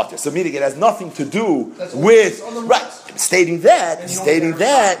be potter. So meaning it has nothing to do with right. Stating that, the Chavos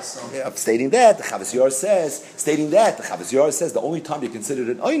Yair says, the only time you're considered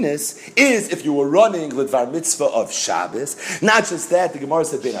an oinus is if you were running l'dvar mitzvah of Shabbos. Not just that, the Gemara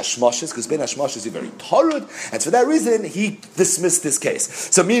said ben hashmoshes, because ben hashmoshes is very torud, and for that reason he dismissed this case.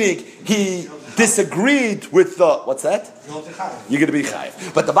 So meaning he disagreed with the what's that? You're going to be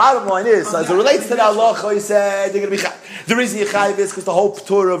chayiv. But the bottom line is, as it relates to the halacha, he said you're going to be chayiv. The reason you're chayiv is because the whole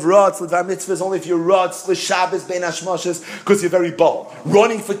p'tur of rotz l'dvar mitzvah is only if you're rotz l'Shabbos ben hashmoshes, because you're very bold.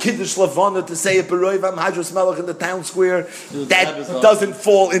 Running for Kiddush Levana to say a beroivam hadros melech in the town square, that doesn't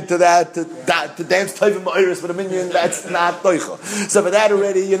fall into that. To dance tovim ma'iris with a minion, that's not doicha. So for that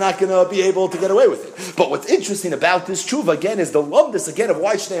already, you're not going to be able to get away with it. But what's interesting about this tshuva again is the lumdus again of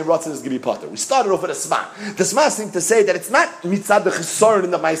why Shnei and Ratzon is going to be potter. We started off with a sma. The sma seemed to say that it's not mitzad the chesaron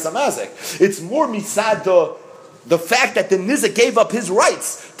in the Ma'aseh Mazek. It's more mitzad the fact that the Nizik gave up his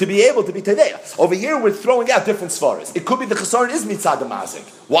rights to be able to be Tedeya. Over here, we're throwing out different svaras. It could be the chesaron is mitzad the mazik.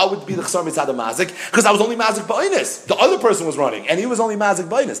 Why would it be the chesaron mitzad the mazik? Because I was only mazik ba'inus. The other person was running, and he was only mazik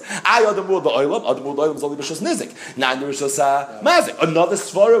ba'inus. I adam ul ba'olam is only b'shos nizik. Not in the b'shos mazik. Another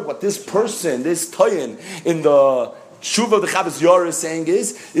svara, what this person, this toyin in the Shuva the Chavos Yor is saying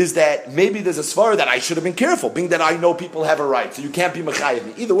is that maybe there's a svara that I should have been careful, being that I know people have a right, so you can't be mechayev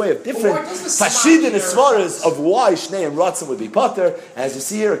me. Either way, of different Fashidin and svaras of why Shnei and Ratzon would be potter, and as you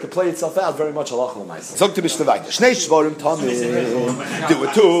see here, it could play itself out very much halacha l'maisa. Zog to Mishnah Vayda. Shnei shvarim tamim. There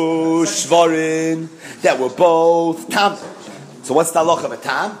were two shvarim that were both tam. So what's the halacha of a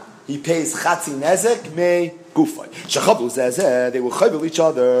tam? He pays chatzi nezek me gufay. Shachavlu zeh they will chayvel each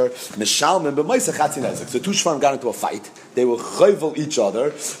other. Mishalmen b'maisa chatzi nezek. So two shvarim got into a fight. They will chayvel each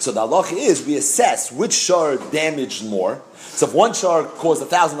other. So the halacha is we assess which shar damaged more. So if one shar caused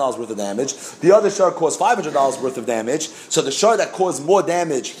 $1,000 worth of damage, the other shar caused $500 worth of damage. So the shar that caused more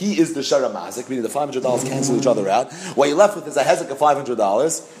damage, he is the shar mazik, meaning the $500 cancel each other out. What you're left with is a hezek of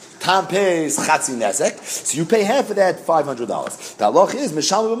 $500. Tam pays chatzi nezek, so you pay half of that $500. The halach is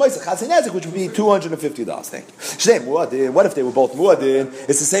mishalem b'maisa chatzi nezek, which would be $250. Thank you. Shnei muadin. What if they were both muadin?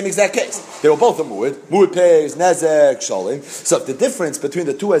 It's the same exact case. They were both a muad. Muad pays nezek shalim. So if the difference between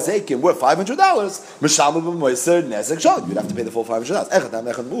the two ezekim were $500, mishalem b'maisa nezek shalim, you'd have to pay the full $500. Echad tam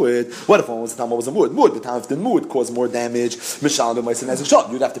echad muad. What if one was the time, what was a muad? Muad. The time if the muad caused more damage, mishalem b'maisa nezek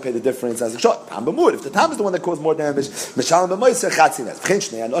shalim, you'd have to pay the difference nezek shalim. Tam b'muad. If the time is the one that caused more damage, mishalem b'maisa chatzi nezek.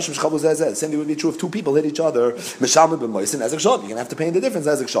 The same thing would be true if two people hit each other. You're going to have to pay the difference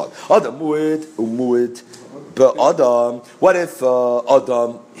as a shot. Adam mu'id, umu'id, but Adam. What if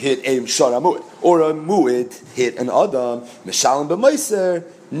Adam hit a shar mu'id, or a mu'id hit an Adam? Mishalim b'meiser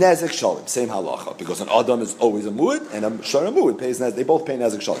nezek shalim. Same halacha, because an Adam is always a mu'id and a shar mu'id pays nezek. They both pay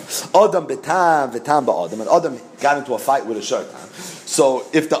nezek shalim. Adam betam v'tam ba'adam. And Adam got into a fight with a shar tam. So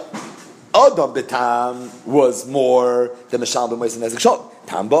if the Adam betam was more than Mishalim b'meiser nezek shalim.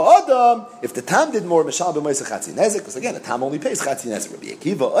 Tam ba'adam, if the tam did more, Mishal b'moisa chatzi nezek, because again, the tam only pays chatzi nezek. Rabbi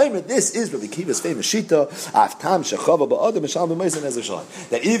Akiva, this is Rabbi Akiva's famous shita, af tam shechava ba'adam, Mishal b'moisa nezek shalim.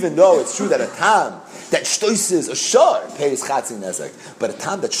 That even though it's true that a tam that shtoises a shar pays chatzi nezek, but a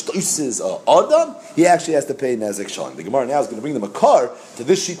tam that shtoises a adam, he actually has to pay nezek shalim. The Gemara now is going to bring them a car to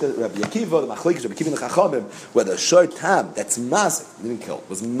this shita, Rabbi Akiva, the machlekes, Rabbi Akiva and the chachamim, whether a shar tam that's mazik, didn't kill,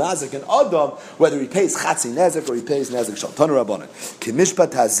 was mazik and adam, whether he pays chatzi nezek or he pays nezek shalim. Tanu Rabbanan. So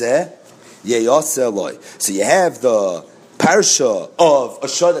you have the parsha of a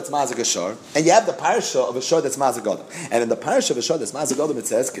shor that's mazik a shor, and you have the parsha of a shor that's mazik adam. And in the parsha of a shor that's mazik adam, it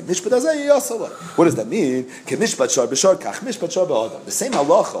says k'mishpat hazeh yeyaseh. What does that mean? K'mishpat shor b'shor kach mishpat shor b'adam. The same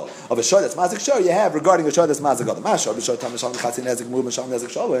halacha of a shor that's mazik shor you have regarding a shor that's mazik adam. Mashor b'shor tam mishal chatzi nezik mud mishal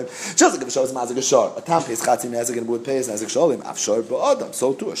nezik sholim. Just like a shor is mazik a shor, a tam pays chatzi nezik and mud pays nezik sholim. Af shor b'adam.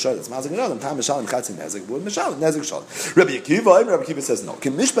 So too a shor that's mazik adam. Tam mishal chatzi nezik mud mishal nezik sholim. Rabbi Akiva says no.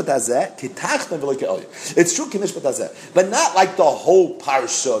 K'mishpat hazeh kitachtan v'lo ke'olim. It's true k'mishpat hazeh, but not like the whole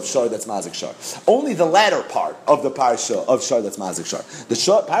parsha of Shar that's Mazik Shar. Only the latter part of the parsha of Shar that's Mazik Shar. The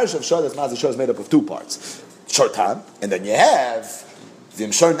parsha of Shar that's Mazik Shar is made up of two parts. Shar Tam, and then you have the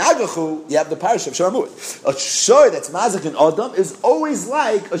Shar Nagachu, you have the parsha of Shar Mu'id. A Shar that's Mazik and Adam is always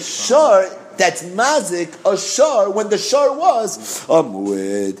like a Shar that's mazik a shar when the shar was a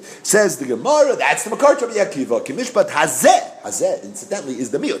mu'id. Says the Gemara, that's the Makar Rabbi Akiva. Kimishpat hazeh, incidentally,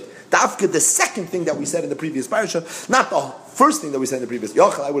 is the miyut. Dafka, the second thing that we said in the previous parasha, not the first thing that we said in the previous.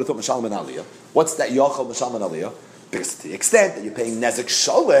 Yochel, I would have thought Mashalman Aliyah. What's that Yochel Mashalman Aliyah? Because to the extent that you're paying nezek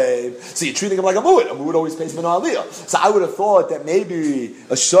shalem, so you're treating him like a mu'id. A mu'id always pays mino aliyah. So I would have thought that maybe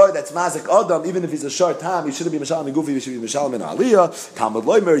a shar that's mazik adam, even if he's a shar tam, he shouldn't be mishalem and gufi, he should be mishalem mino aliyah. Talmud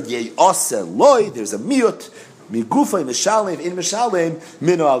loimer yei ase loy. There's a miyut. Migufay mishalem in mishalem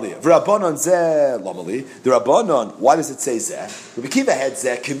mino aliyah. V'rabbanon zeh lomali. The rabbanon. Why does it say zeh? Rabbi Kiva had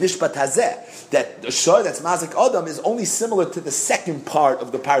zeh kimishpat hazeh. That the shar that's mazik adam is only similar to the second part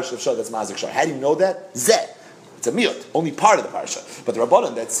of the parish of shar that's mazik shar. How do you know that? Zeh. It's a miyut, only part of the parsha. But the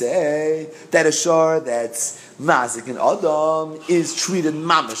Rabbanan that say that a shor that's mazik and adam is treated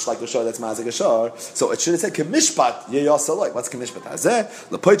mamish like a shor that's mazik a shor. So it should have said kemishpat yeyasaloi. What's kemishpat hazeh?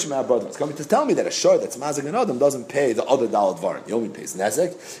 Lepoichim ha'abrodim. It's coming to tell me that a shor that's mazik and adam doesn't pay the other dalad varim. He only pays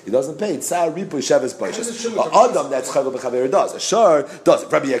nezek. He doesn't pay tsar ripu sheves baishas. Adam that's chavel b'chaver does. A shor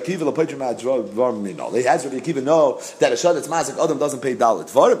does. Rabbi Akiva lepoichim ha'abrodim minol. He has Rabbi Akiva know that a shor that's mazik adam doesn't pay dalad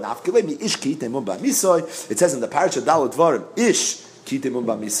varim. Nafkele mi ish kitemum ba'misoy. It says in the Parasha Dalet Dvarim, Ish Kitimum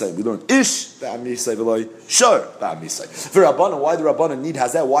Ba'misay. We learn Ish Ba'misay V'loy Shor Ba'misay. For Rabbanan, why the Rabbanan need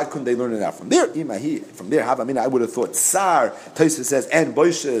Hazeh? Why couldn't they learn it out from there? Imahi. From there, I would have thought Tsar. Taisa says and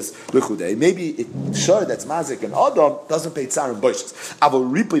Boishes L'chudei. Maybe Shor that's Mazik and Adam doesn't pay Tsar and Boishes. Avo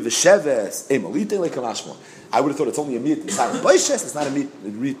Ripley V'Sheves Emalite Lekamashmon. I would have thought it's only a meat in Tsar and Boishes. It's not a meat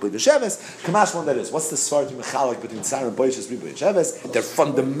in Ripley V'Sheves. Kamashmon that is. What's the Svartim Mechalek between Tsar and Boishes, Ripley V'Sheves? They're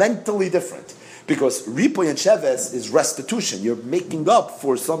fundamentally different. Because Ripoy and Sheves is restitution. You're making up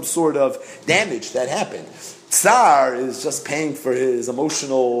for some sort of damage that happened. Tsar is just paying for his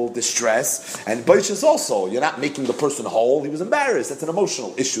emotional distress, and Boish is also, you're not making the person whole. He was embarrassed. That's an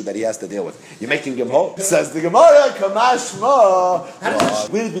emotional issue that he has to deal with. You're making him whole. Says the Gemara, Kamashma.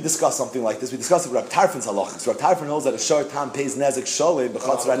 Where did we discuss something like this? We discussed it with Rab Tarfon's halachas. Rab Tarfon knows that a shor tam pays nezik sholim,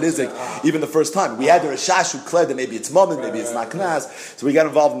 b'chatzra nizik, even the first time. We had the Rashash who declared that maybe it's moment, maybe it's not knas, so we got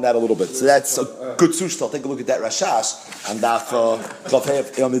involved in that a little bit. So that's a good sushtal. Take a look at that Rashash and Daf Klavhei of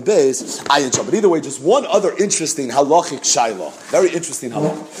Yomid Beis. But either way, just one other interesting halachic shayla. Very interesting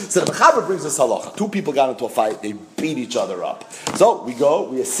halacha. So the Mechaber brings us halacha. Two people got into a fight, they beat each other up. So we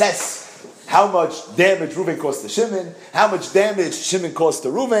assess how much damage Reuven caused to Shimon, how much damage Shimon caused to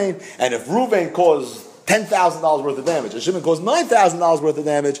Reuven, and if Reuven caused $10,000 worth of damage, and Shimon caused $9,000 worth of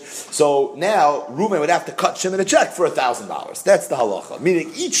damage, so now Reuven would have to cut Shimon a check for $1,000. That's the halacha.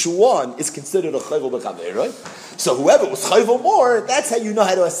 Meaning each one is considered a chayvul b'chavei, right? So whoever was chayvul more, that's how you know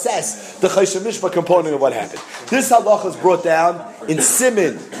how to assess the chaysha mishpah component of what happened. This halacha is brought down in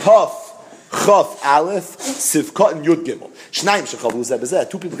Simin, Taf, Chaf Aleph, Sivkot, and Yud Gimel. Shnayim shechavu zeh b'zeh.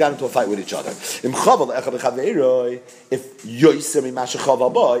 Two people got into a fight with each other. If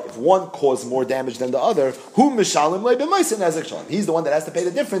if one caused more damage than the other, who mishalim le b'maisa nezek shalom? He's the one that has to pay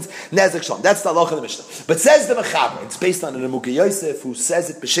the difference. Nezek shalom. That's the halacha of the Mishnah. But says the Mechaber, it's based on an Amukei Yosef who says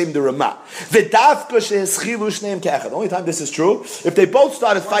it b'shem the Ramah. V'dafka she'eschilu shneim ke'echad. The only time this is true if they both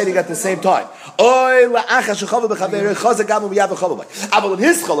started fighting at the same time. Oy la'acha shechavu b'chaveroi chazak gamu v'yav v'chavu. Abel in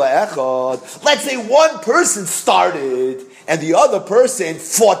his chala echad. Let's say one person started and the other person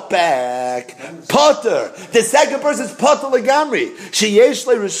fought back. Potter. The second person is Potter legamri. Sheyesh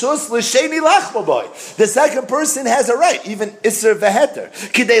le rishus l'sheni lachmaboy. The second person has a right, even iser veheter.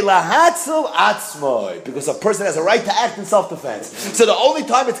 Kidei lahatzel atzmoy. Because a person has a right to act in self-defense. So the only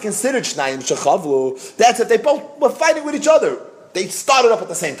time it's considered shnayim shechavlu, that's if they both were fighting with each other. They started up at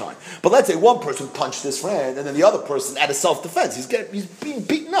the same time. But let's say one person punched his friend, and then the other person, out of self-defense, he's being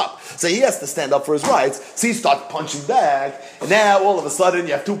beaten up. So he has to stand up for his rights. So he starts punching back, and now all of a sudden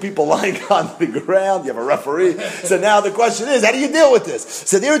you have two people lying on the ground. You have a referee. So now the question is, how do you deal with this?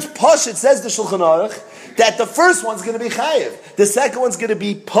 So there it's Posh. It says the Shulchan Aruch that the first one's going to be chayiv, the second one's going to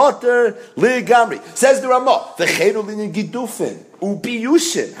be potter ligamri. Says the Ramah, v'cheinu linin gidufin.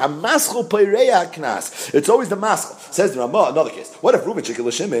 Ubiyushin, hamaschol peireya knas. It's always the maschol. Says the Ramah, another case. What if Reuven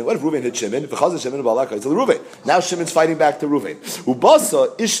shekil Shimon? What if Reuven hit Shimon? V'chazal Shimon b'alaka. It's Reuven. Now Shimon's fighting back to Reuven.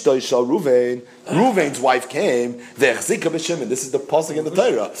 Ubasa ishtoi shal Reuven. Reuven's wife came. V'echzika b'Shimon. This is the pasuk in the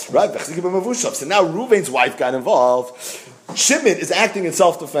Torah, right? V'echzika b'mavushav. So now Reuven's wife got involved. Shimon is acting in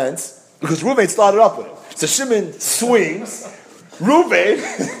self-defense because Reuven started up with him. So Shimon swings. Reuven,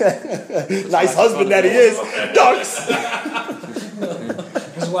 nice husband that he is, ducks.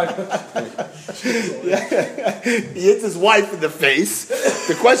 He hits his wife in the face.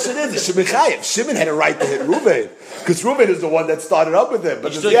 The question is Shimon chayiv? Shimon had a right to hit Reuven because Reuven is the one that started up with him.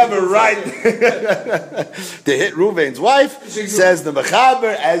 But does he have a right to hit Reuven's wife? Says the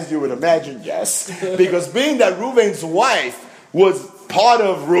Mechaber, as you would imagine, yes. Because being that Reuven's wife was part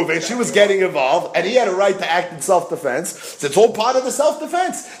of Reuven, she was getting involved, and he had a right to act in self-defense. So it's all part of the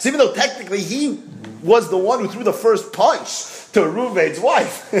self-defense. So even though technically he was the one who threw the first punch to Reuven's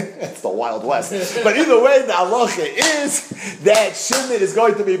wife, it's the Wild West. But either way, the halacha is that Shimon is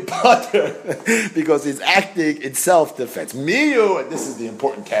going to be potter because he's acting in self-defense. Miyu, and this is the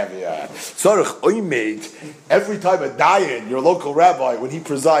important caveat, Tzarech oimed, every time a dayan, your local rabbi, when he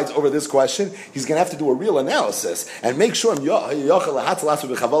presides over this question, he's going to have to do a real analysis and make sure let's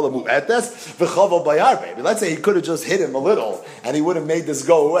say he could have just hit him a little and he would have made this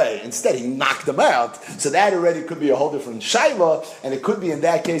go away. Instead, he knocked him out. So that already could be a whole different shayla, and it could be in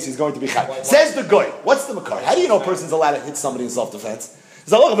that case he's going to be chayv. Says the goy, what's the makar? How do you know a person's allowed to hit somebody in self-defense?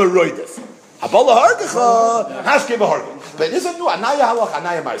 It's a lot of a roidif. But there's a new anaya halach,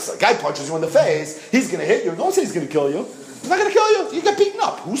 anaya marisa. Guy punches you in the face, he's going to hit you. Don't say he's going to kill you. He's not going to kill you. You get beaten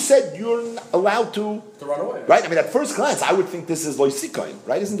up. Who said you're allowed to run away? Right? I mean, at first glance, I would think this is loisikoin,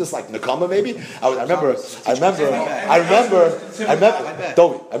 right? Isn't this like Nakama maybe? I remember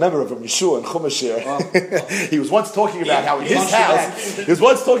from Yeshua and Chumashir. He was once talking about how in his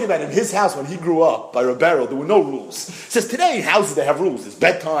house, when he grew up by Rebero, there were no rules. He says today in houses they have rules. There's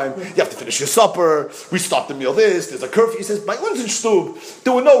bedtime. You have to finish your supper. We stop the meal. There's a curfew. He says by uns in Stub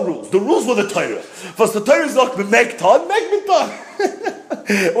there were no rules. The rules were the Torah. Was the Torah is not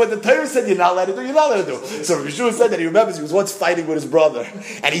When the Torah said you're not allowed to do, you're not allowed to do. So Rabbi Yeshua said that he remembers he was once fighting with his brother,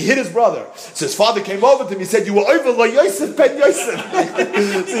 and he hit his brother. So his father came over to him. He said, "You were over lo Yosef ben Yosef."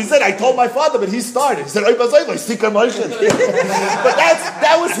 So he said, "I told my father, but he started." He said, "But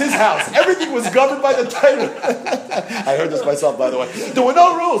that was his house. Everything was governed by the Torah." I heard this myself, by the way. There were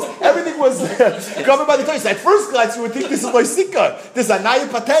no rules. Everything was governed by the Torah. So at first glance, you would think this is loisika. This is a naya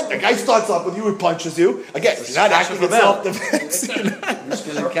patent. The guy starts off with you and punches you. Again, you're not acting in self-defense.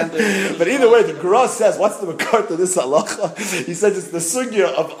 But either way, the Gra says, what's the makar to this halacha? He says it's the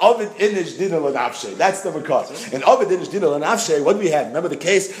sugya of Ovid Inish Dina L'Nafshe. That's the makar. In Ovid Inish Dina L'Nafshe, what do we have? Remember the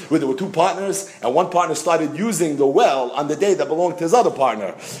case where there were two partners, and one partner started using the well on the day that belonged to his other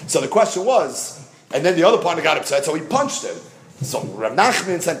partner. So the question was, and then the other partner got upset, so he punched him. So Rav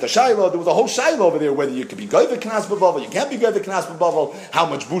Nachman sent a shayla. There was a whole shayla over there whether you could be goyva knas b'bavel, you can't be goyva knas b'bavel. How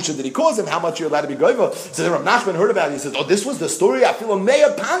much busha did he cause him? How much you're allowed to be goyva? So then Rav Nachman heard about it. He said, "Oh, this was the story. I feel a mayor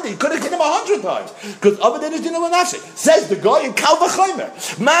panda. You could have hit him 100 times because other than his dinner l'nafshe." Says the guy in Kal v'chomer.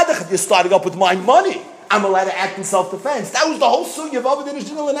 Madach, if you're starting up with my money, I'm allowed to act in self-defense. That was the whole sugya of Avodah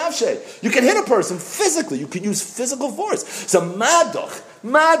Nishdina L'Nafshe. You can hit a person physically. You can use physical force. So madach,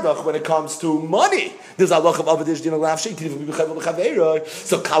 when it comes to money, there's a loch of Avodah Nishdina L'Nafshe.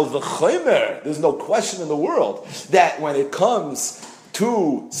 So kal v'chomer, there's no question in the world that when it comes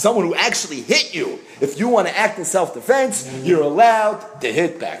to someone who actually hit you, if you want to act in self-defense, you're allowed to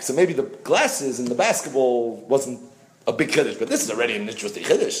hit back. So maybe the glasses in the basketball wasn't a big chiddush, but this is already an interesting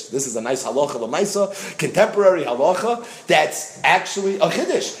chiddush. This is a nice halacha l'maisa, contemporary halacha that's actually a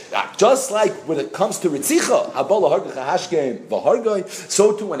chiddush. Just like when it comes to ritzicha,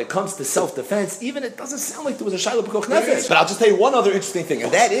 so too when it comes to self-defense, even it doesn't sound like there was a shayla b'koch nefesh. But I'll just tell you one other interesting thing,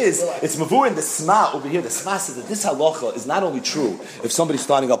 and that is, it's mavu in the Sma over here. The Sma says that this halacha is not only true if somebody's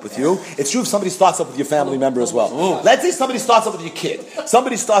starting up with you, it's true if somebody starts up with your family member as well. Let's say somebody starts up with your kid,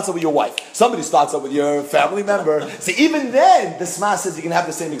 somebody starts up with your wife, somebody starts up with your family member. So even then, the Sma says you can have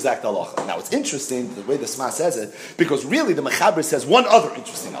the same exact halacha. Now, it's interesting the way the Sma says it, because really the Mechaber says one other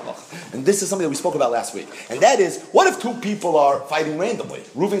interesting halacha. And this is something that we spoke about last week. And that is, what if two people are fighting randomly?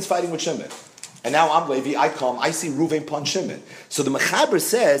 Reuven's fighting with Shimon. And now I'm Levi, I come, I see Reuven punch Shimon. So the Mechaber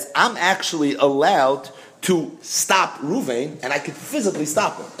says, I'm actually allowed to stop Reuven, and I could physically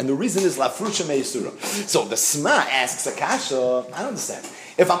stop him. And the reason is Lafrusha Me'isura. So the Sma asks Akasha, I don't understand.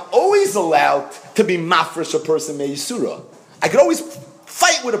 If I'm always allowed to be mafresh a person Me'isura, I could always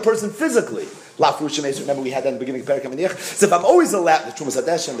fight with a person physically. Lafrusha Me'isura, remember we had that in the beginning of Perek HaManiach? So if I'm always allowed, the Trumas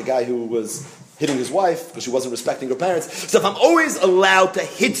Hadeshen, the guy who was hitting his wife because she wasn't respecting her parents. So if I'm always allowed to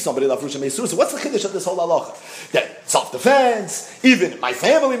hit somebody, Lafrusha Me'isura, so what's the chiddush of this whole halacha? That self-defense, even my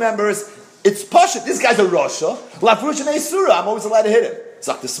family members, it's pashut. This guy's a Rasha. Lafrusha Me'isura, I'm always allowed to hit him.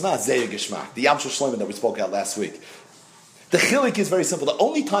 Zak the Sma, Zeya Geshmak, the Yam Shel Shlomo that we spoke about last week. The chilik is very simple. The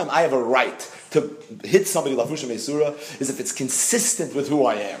only time I have a right to hit somebody lafrusha meisura is if it's consistent with who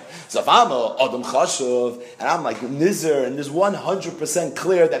I am. So if I'm a adam chashuv and I'm like nizer and there's 100%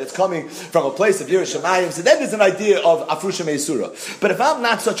 clear that it's coming from a place of Yiras Shamayim, so then there's an idea of afrusha meisura. But if I'm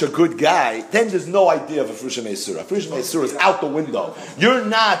not such a good guy, then there's no idea of afrusha meisura. Afrusha meisura is out the window. You're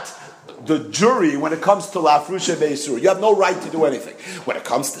not the jury when it comes to lafrusha meisura. You have no right to do anything. When it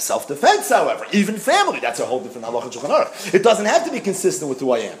comes to self-defense, however, even family, that's a whole different halacha Shulchan Aruch. It doesn't have to be consistent with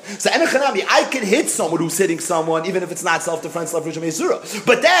who I am. So enochanami, I can hit someone who's hitting someone even if it's not self-defense lafrusha meisura.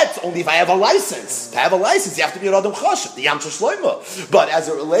 But that's only if I have a license. To have a license, you have to be an adam chashuv, the Yam Shel Shlomo. But as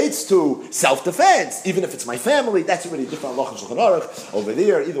it relates to self-defense, even if it's my family, that's already a different halacha Shulchan Aruch. Over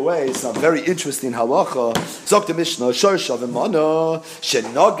there, either way, some very interesting halacha. Zok the Mishnah, shor shavim mana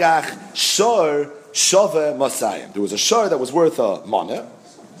shenogach shor shove masayim. There was a shor that was worth a mana,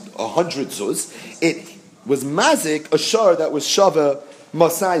 100 zuz. It was mazik a shor that was shove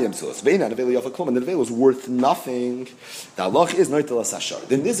masayim zuz. Veina neveli of a klum, and the neveli was worth nothing. The halach is noitel as shor.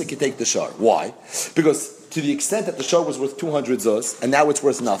 The nizik can take the shor. Why? Because to the extent that the shor was worth 200 zuz, and now it's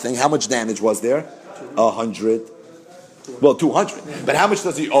worth nothing, how much damage was there? 100. Well, 200. But how much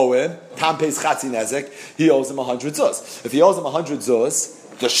does he owe him? Tam pays chatzi nezek. He owes him 100 zuz. If he owes him 100 zuz,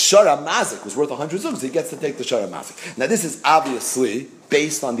 the shara mazik was worth 100 zuz. So he gets to take the shara mazik. Now, this is obviously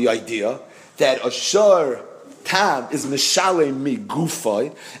based on the idea that a shar tam is mishale mi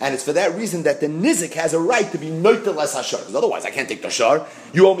gufay, and it's for that reason that the nizik has a right to be noitel as hashar. Because otherwise, I can't take the shar.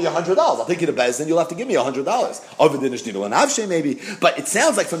 You owe me $100. I'll take you to Bezdin. You'll have to give me $100. Maybe, but it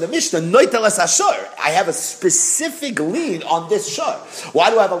sounds like from the Mishnah noitel as hashar. I have a specific lien on this shar. Why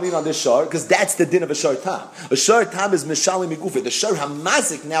do I have a lien on this shar? Because that's the din of a shar tam. A shar tam is mishale mi gufay. The shar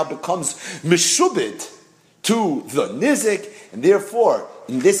hamazik now becomes mishubid to the nizik, and therefore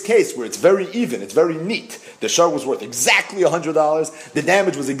in this case, where it's very even, it's very neat, the shar was worth exactly $100, the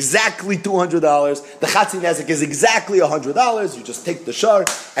damage was exactly $200, the chatzi nezek is exactly $100, you just take the shar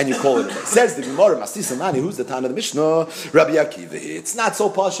and you call it a day. Says the Gemara, Masisa Mani, who's the Tana of the Mishnah? Rabbi Akiva. It's not so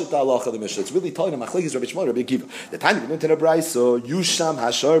pashut the halacha of the Mishnah. It's really telling the machlekes Rabbi Shmuel, Rabbi Akiva. The time we went to the Brayso, Yusham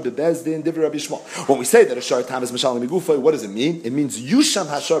Hashar bebezdin divrei Rabbi Shmuel. When we say that a shar tam is mishalim migufa, what does it mean? It means Yusham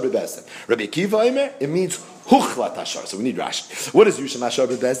Hashar bebezdin. Rabbi Akiva Omer, it means Huchlat Hashar. So we need Rashi. What does Yusham Hashar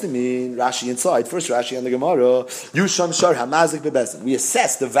bebezdin mean? Rashi inside. First Rashi on the Gemara. Yusham Shar Hamazik bebezdin. We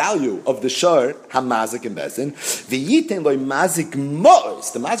assess the value of the shar Hamazik in bezdin. V'yiten loy mazik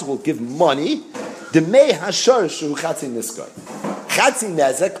mo'os. The mazik will give money. The mei hashar shu chatzin niskar. Chatzin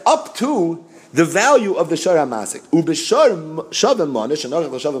nezek up to the value of the shar hamazik. Ubeshar shavim manish and nachal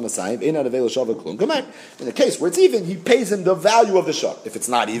shavim masayim ein adavel shavim klum. Come on. In the case where it's even, he pays him the value of the shar. If it's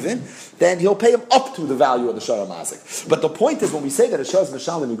not even, then he'll pay him up to the value of the shar hamazik. But the point is, when we say that a shar is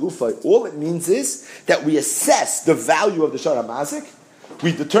mishalim migufa, all it means is that we assess the value of the shar hamazik.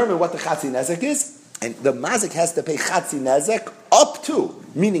 We determine what the chatzin nezek is. And the mazik has to pay chatzi nezek up to,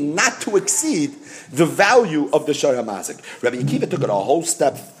 meaning not to exceed, the value of the shar hamazik. Rabbi Akiva took it a whole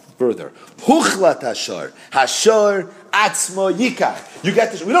step further. Huchlat hashar, hashar atzmo yikach. You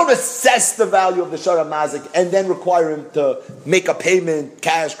get this. We don't assess the value of the shar hamazik and then require him to make a payment,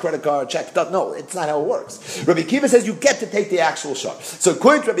 cash, credit card, check. No, it's not how it works. Rabbi Akiva says you get to take the actual shar. So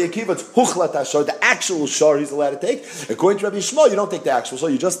according to Rabbi Akiva, it's huchlat hashar, the actual shar he's allowed to take. According to Rabbi Shmuel, you don't take the actual shar.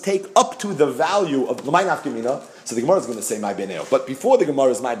 You just take up to the value of the nafkamina. So the Gemara is going to say my beneo. But before the Gemara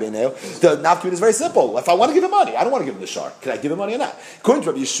is my beneo, the nafkamina is very simple. If I want to give him money, I don't want to give him the shar. Can I give him money or not? According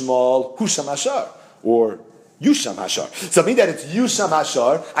to Rabbi Shmuel, husham hashar, or Yusham Hashar. So mean that it's Yusham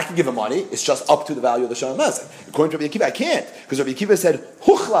Hashar, I can give him money, it's just up to the value of the Shar Mazik. According to Rabbi Akiva, I can't, because Rabbi Akiva said,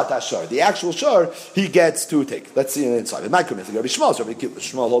 Huchlat Hashar, the actual Shar, he gets to take. Let's see inside. It might come into Rabbi Shmuel, Rabbi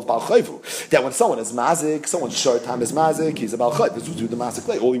Shmuel holds Baal Chayvu, that when someone is Mazik, someone's Shar time is Mazik, he's a Baal Chayv, this is the Mazik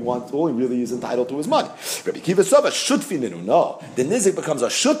lay. All he really is entitled to is money. Rabbi Akiva said, Shutfininu, no. The Nizik becomes a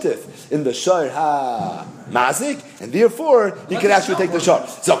Shutif in the Shar Mazik, and therefore, he can actually take the Shar.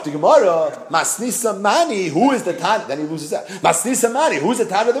 Zok the Gemara, Masnisa Mani, who is the Tan? Then he loses that. Masnisa Mani, who's the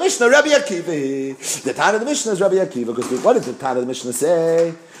Tan of the Mishnah? Rabbi Akiva. The Tan of the Mishnah is Rabbi Akiva, because what does the Tan of the Mishnah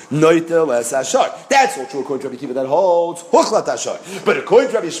say? Noitel es Ashar. That's all true according to Rabbi Akiva that holds Huchlat Ashar. But according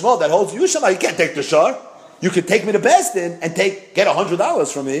to Rabbi Shmuel that holds Yushama, you can't take the Shar. You could take me to Besdin and get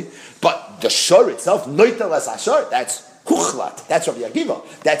 $100 from me, but the Shar itself, Noitel es Ashar, that's Huchlat. That's Rabbi Akiva.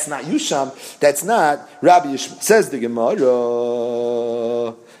 That's not Yusham. That's not Rabbi Yishmael. Says the Gemara,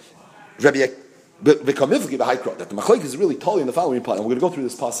 Rabbi Akiva. That the machlokes is really totally in the following part, and we're going to go through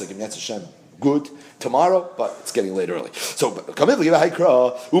this pasuk and that's Hashem good tomorrow, but it's getting late early. So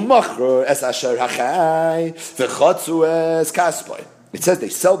it says they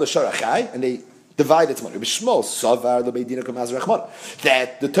sell the shar achai and they divide its money. That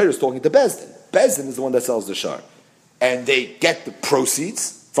the Torah is talking to Bezdin. Bezdin is the one that sells the shar, and they get the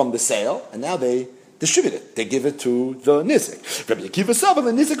proceeds from the sale, and now they distribute it. They give it to the nizik. Rabbi Akiva Sabbath,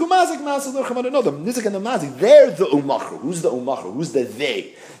 the nizik umazik mazel. No, the nizik and the mazik, they're the umacher. Who's the umacher? Who's the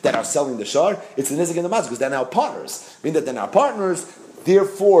they that are selling the shar? It's the nizik and the mazik, because they're now partners. Meaning that they're now partners,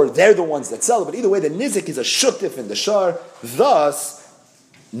 therefore they're the ones that sell it. But either way, the nizik is a shutif in the shar, thus,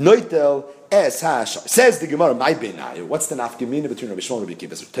 noitel es hashar. Says the Gemara, my beinayu. What's the nafkamina between Rabbi Shmuel and Rabbi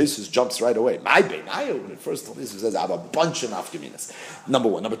Akiva? So Tosfos jumps right away. My beinayu. When it first told this, it says I have a bunch of nafkaminas. Number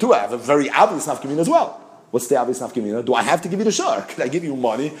one. Number two, I have a very obvious nafkamina as well. What's the obvious nafkamina? Do I have to give you the shar? Can I give you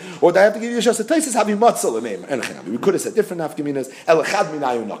money? Or do I have to give you the shar? So Tosfos have you matzal name. We could have said different nafkaminas. Elachad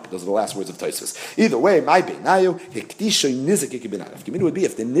minayu nak. Those are the last words of Tosfos. Either way, my beinayu, hektisha nizik ikibinayu. Nafkamina would be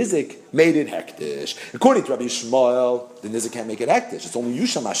if the nizik made it hektish. According to Rabbi Shmuel, the nizik can't make it hektish. It's only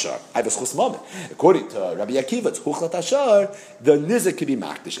yusham hashar. I have a schus moment. According to Rabbi Akiva, it's huchlat hashar. The nizik could be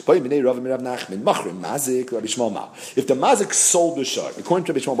makdish. If the mazik sold the shar, according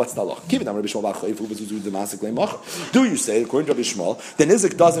to Rabbi Shmuel, what's the law? Do you say, according to Rabbi Shmuel, the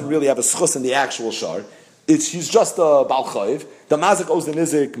nizik doesn't really have a schus in the actual shar? He's just a bal chayv. The mazik owes the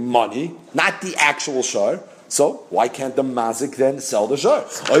nizik money, not the actual shar. So why can't the mazik then sell the shar?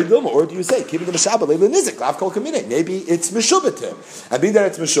 Or do you say, keeping the mishabah leila nizik lav kol kamine? Maybe it's mishubatim, and being that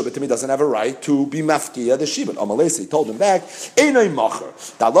it's mishubatim, he doesn't have a right to be mafkiya the shibud. Amalesi told him back, einay macher.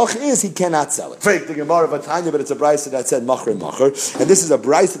 The halach is he cannot sell it. Fake the Gemara of Tanya, but it's a brayso that said macher macher, and this is a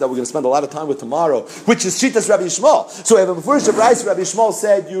brayso that we're going to spend a lot of time with tomorrow, which is shitas Rabbi Shmuel. So we have a first brayso Rabbi Shmuel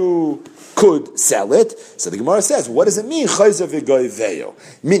said you could sell it. So the Gemara says, what does it mean? Chayzer v'goy veyo,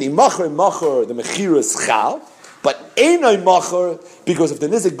 meaning macher the mechira is chal. But einay macher, because if the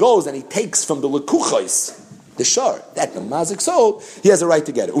nizik goes and he takes from the lekuchos the shar that the mazik sold, he has a right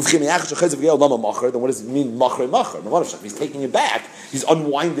to get it. Then what does it mean, machre? He's taking it back. He's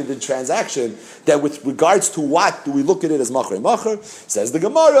unwinding the transaction. That with regards to what do we look at it as machre? Says the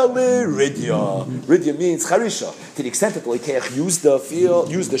Gemara, ridya. Ridya means charisha. To the extent that the lekeach used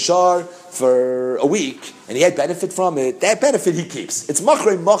the shar for a week, and he had benefit from it, that benefit he keeps. It's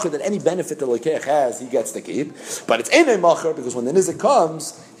machre that any benefit that the lekeach has, he gets to keep. But it's einay machre because when the nizik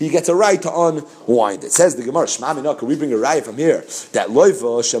comes, he gets a right to unwind it. Says the Gemara, Shema Minah, we bring a raya from here that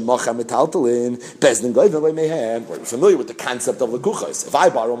loiva shemacha metaltalin bezdin goyven mehem. We're familiar with the concept of lekuchos. If I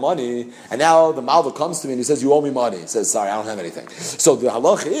borrow money and now the malva comes to me and he says, "You owe me money," he says, "Sorry, I don't have anything." So the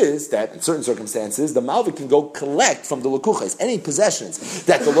halach is that in certain circumstances, the malva can go collect from the lekuchos any possessions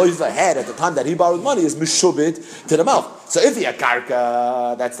that the loiva had at the time that he borrowed money is mishubit to the malva. So if he had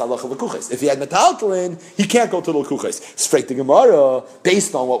karka, that's the halach of lekuchos. If he had metaltalin, he can't go to the lekuchos. Straight to Gemara,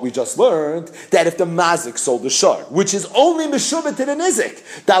 based on what we just learned, that if the mazik sold the shar, which is only meshubet to the nizik,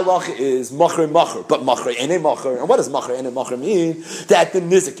 the halacha is machre, but machre ene machre. And what does machre ene machre mean? That the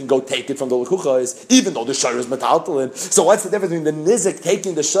nizik can go take it from the lekuchos, even though the shar is metaltalin. So what's the difference between the nizik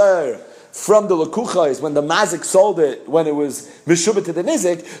taking the shar from the lekuchos when the mazik sold it, when it was meshubet to the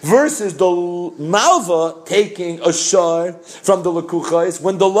nizik, versus the malva taking a shar from the lekuchos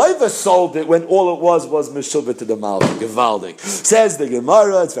when the loiva sold it, when all it was meshubet to the malva. Gevaldik. Says the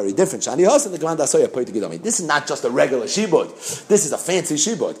Gemara, it's very different. Shani Hasan the Gemara Dasoya Apoitiki Domi. This is not just a regular shibud. This is a fancy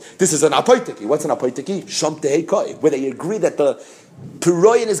shibud. This is an apoitiki. What's an apoitiki? Shamtei koi, where they agree that the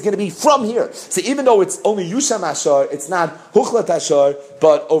Piroyan is going to be from here. So even though it's only Yusham Ashar, it's not Huchlat Ashar,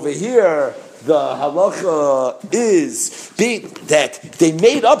 but over here, the halacha is being that they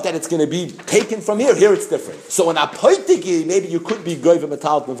made up that it's going to be taken from here. Here it's different. So in Apoitiki, maybe you could be Goyva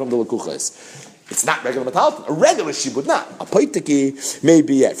Metalton from the Lekuchas. It's not regular metalton. A regular shibud not. A poitiki may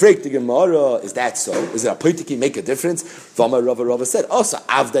be at Freik the Gemara. Is that so? Is it a poitiki make a difference? Vama Rava said also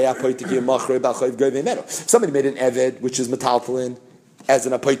avdei a poitiki machre b'achayv goyve mero. Somebody made an eved which is metalton as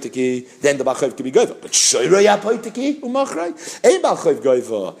an apoitiki, then the b'achayv can be goyve. But shoyrei apoitiki umachre ein b'achayv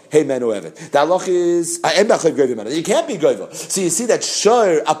goyve hey meno eved. The halach is ein b'achayv goyve mero. You can't be goyve. So you see that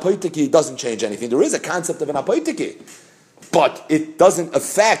shoyr apoitiki doesn't change anything. There is a concept of an apoitiki, but it doesn't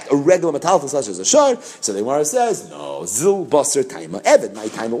affect a regular metalton such as a shar. So the Gemara says, no, zil baser taima eved my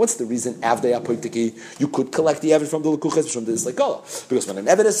taima. What's the reason avdei apoitiki you could collect the eved from the lekuches from the islikola? Because when an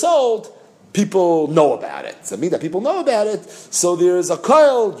eved is sold, people know about it. So mean that people know about it. So there's a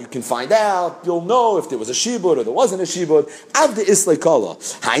coil, you can find out, you'll know if there was a shibud or there wasn't a shibud. Avdei islikola.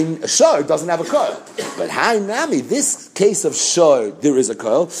 Hain shar doesn't have a coil. But hain nami, this case of shar, there is a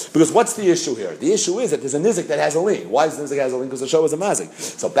coil. Because what's the issue here? The issue is that there's a nizik that has a lien. Why does the nizik has a lien? Because the shar was a mazik.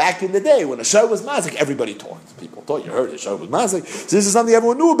 So back in the day, when a shar was mazik, everybody talked. People thought, you heard the shar was mazik. So this is something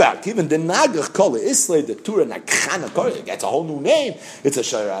everyone knew about. Even the nagach kola islay, the tura nakana kola, that's a whole new name. It's a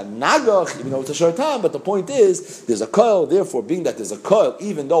shar nagach, even though it's a shar tam. But the point is, there's a koil. Therefore, being that there's a koil,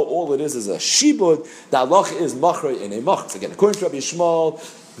 even though all it is a shibud, the halach is machre in a mach. Again, according to Rabbi Yishmael,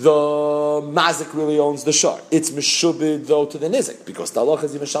 the mazik really owns the shar. It's meshubid though to the nizik because the halach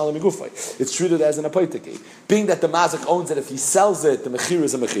is even shalom migufay. It's treated as an apoitiki. Being that the mazik owns it, if he sells it, the mechira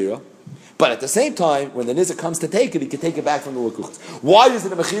is a mechira. But at the same time, when the nizik comes to take it, he can take it back from the lekuchas. Why is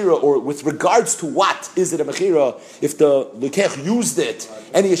it a mechira, or with regards to what is it a mechira? If the lekech used it,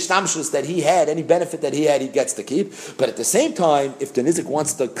 any ishtamshus that he had, any benefit that he had, he gets to keep. But at the same time, if the nizik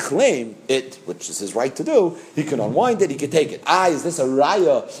wants to claim it, which is his right to do, he can unwind it, he can take it. Is this a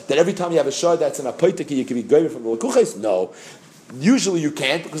raya that every time you have a shar that's an apoitiki, you can be goyim from the lekuchas? No. Usually you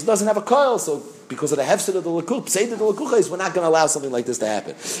can't because it doesn't have a coil, so because of the hefset of the lekuch, say the lekuchas, we're not going to allow something like this to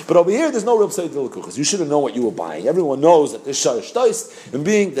happen. But over here, there's no real say the lekuchas. You should have known what you were buying. Everyone knows that this shar is shtois, and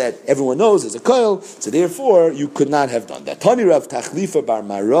being that everyone knows there's a coil, so therefore you could not have done that. Tani Rav Tachlifa bar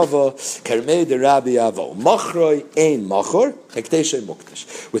Marava Kermei de Rabbi Avo Machroi ein machor hekteshe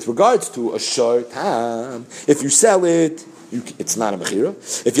muktish. With regards to a shar tam, if you sell it, it's not a mechira.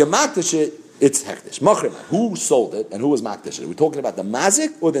 If you maktish it, it's hektish. Machrim. Who sold it and who was maktish it? Are we talking about the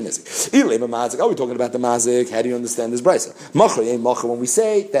mazik or the nizik? Ilema mazik. Are we talking about the mazik? How do you understand this brisa? Machrim ain't machrim. When we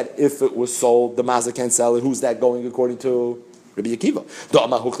say that if it was sold, the mazik can't sell it. Who's that going according to Rabbi Akiva?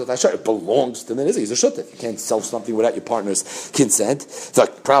 It belongs to the nizik. He's a shuttif. You can't sell something without your partner's consent. The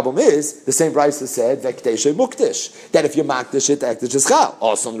problem is the same brisa said vekteshe muktish, that if you maktish it, the ektish is chal.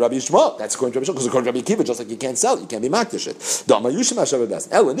 Also on Rabbi Yishmael. That's according to Rabbi Yishmael. Because according to Rabbi Akiva, just like you can't sell it, you can't be maktish it. Dama yushim hashav bas.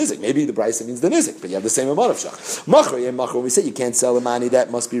 Ela nizik. Maybe the brisa means the nizik, but you have the same amount of shach. Machri and machri. When we say you can't sell a money, that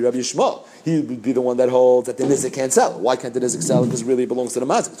must be Rabbi Yishmael. He would be the one that holds that the nizik can't sell it. Why can't the nizik sell it? Because it really belongs to the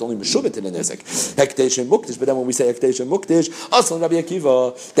mazik. It's only meshubit to the nizik. Hektesh and muktish. But then when we say hektesh and muktish, Also Rabbi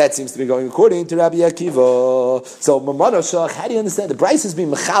Akiva, that seems to be going according to Rabbi Akiva. So Mamadashach, how do you understand? The Bryce is being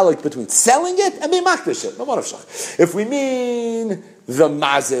mechalik between selling it and being makdash it. Mamadashach. If we mean the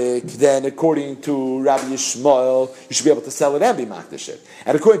mazik, then according to Rabbi Yishmael, you should be able to sell it and be makdash it.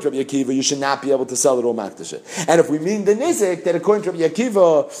 And according to Rabbi Akiva, you should not be able to sell it or makdash it. And if we mean the nizik, then according to Rabbi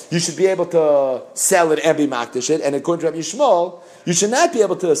Akiva, you should be able to sell it and be makdash it. And according to Rabbi Yishmael, you should not be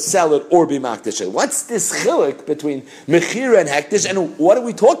able to sell it or be makdash it. What's this chilik between mechira and hektish? And what are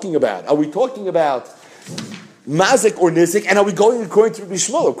we talking about? Are we talking about mazik or nizik? And are we going according to Rabbi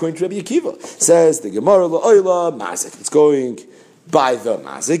Yishmael or according to Rabbi Akiva? Says the Gemara la'oila mazik. It's going by the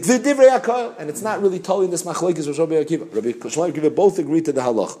mazik, the divrei hakol, and it's not really totally in this machlokes of Rabbi Akiva. Rabbi Shmuel and Akiva both agree to the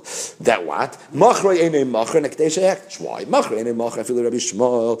halach that what machrei einay machrei and hekdesh hekdesh. Why machrei einay machrei? I feel Rabbi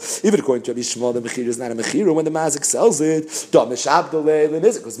Shmuel. Even according to Rabbi Shmuel, the mechira is not a mechira when the mazik sells it. Da mishabdolei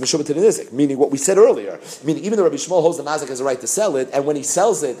lenizik, because mishubah to the nizik. Meaning what we said earlier. Meaning even though Rabbi Shmuel holds the mazik has a right to sell it, and when he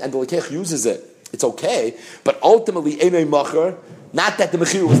sells it and the lekech uses it, it's okay. But ultimately einay machrei. Not that the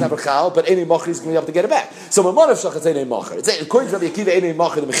mechir was never chal, but any macher is going to be able to get it back. So mamon shach it's any macher. According to Rabbi Akiva, any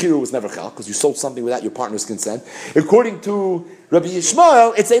macher the mechir was never chal because you sold something without your partner's consent. According to Rabbi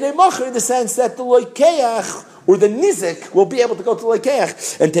Yishmael, it's any macher in the sense that the loikeach or the nizik will be able to go to the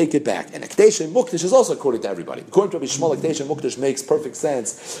loikeach and take it back. And ekdesh and muktish is also according to everybody. According to Rabbi Yishmael, ekdesh and muktish makes perfect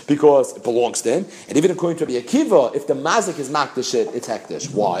sense because it belongs to him. And even according to Rabbi Akiva, if the mazik is makdish it's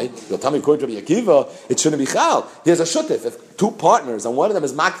hekdesh. Why? You'll tell me according to Rabbi Akiva, it shouldn't be chal. There's a shutif. If two partners and one of them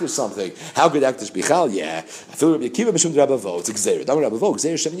is makdish something, how could hekdesh be chal? Yeah. I feel Rabbi Akiva b'shum d'Rabavo. It's exer. Don't Rabavo.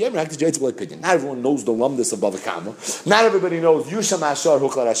 Exer shem yem hekdesh yaitz opinion. Not everyone knows the lumdus of Bava Kama. Not everybody knows Yusham Ashar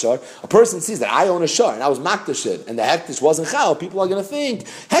Huklar Ashar. A person sees that I own a shar and I was makdish it and the hektish wasn't chal, people are going to think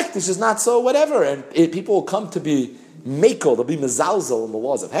hektish is not so whatever, and people will come to be mekel, they'll be mezalzel in the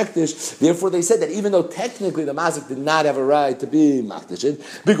laws of hektish. Therefore, they said that even though technically the mazik did not have a right to be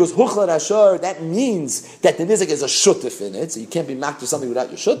makdish, because huchlar ashar, that means that the nizik is a shutif in it, so you can't be makdish something without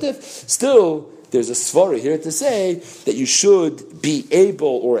your shutif. Still, there's a svara here to say that you should be able,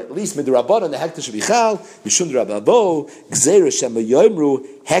 or at least midrabanan, the hektish should be chal, mishum drababo, gzeira shema yoimru,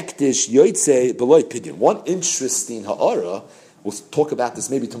 hektish yoitze beloy pidyon. One interesting ha'ara, we'll talk about this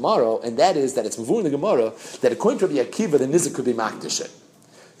maybe tomorrow, and that is that it's mavur in the Gemara, that according to Rabbi Akiva, the nizik could be makdish.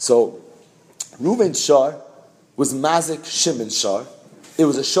 So, Reuven's shar was mazik Shimon's shar. It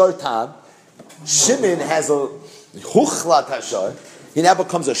was a shar tam. Shimon has a huchlat hashar. He now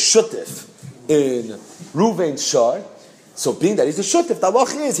becomes a shutif in Reuven's shar. So being that he's a shuttif, the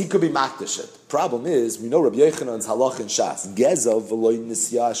halach is he could be makdish. Problem is, we know Rabbi Yochanan's halach in Shas. Gezav v'loy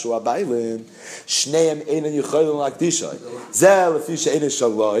nisya shu abaylim, shneim einan yicholim lakdishay. Zeh lefi she'ein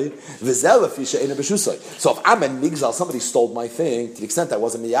shaloi, v'zeh lefi she'ein b'shusay. So if I'm a migzal, somebody stole my thing, to the extent that I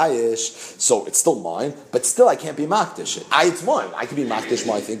wasn't miyayish, so it's still mine, but still I can't be makdish. It's mine. I can be makdish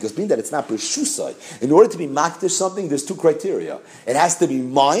my thing, because being that it's not b'shusay, in order to be makdish something, there's two criteria. It has to be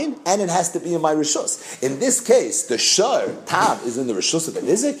mine, and it has to be in my rishus. In this case, the shar, tam, is in the rishus of the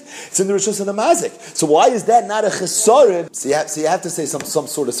nizik, it's in the rishus of the mazik. So why is that not a chesaron? So you have to say some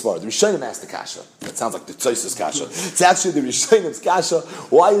sort of svar. The Rishonim asked the kasha. That sounds like the Tzoysus kasha. It's actually the Rishonim's kasha.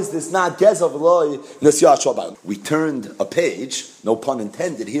 Why is this not gezav loy nesiyah shabbat? We turned a page, no pun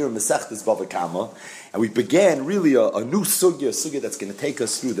intended, here in Masechtas Bava Kama, and we began really a new sugya that's going to take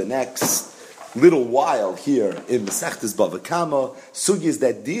us through the next little while here in Masechtas Bava Kama, sugyas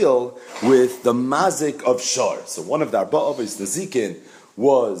that deal with the mazik of shar. So one of the Arba Avos, the Zikin,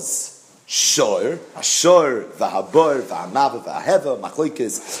 was shor, ashor, v'habar, v'hamav, v'haheva,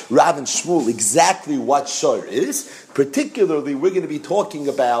 machlokes, Rav and Shmuel, exactly what shor is. Particularly, we're going to be talking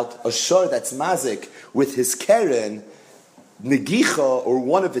about a shor that's mazik with his keren, negicha, or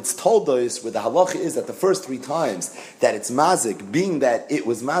one of its toldos, where the halacha is that the first three times that it's mazik, being that it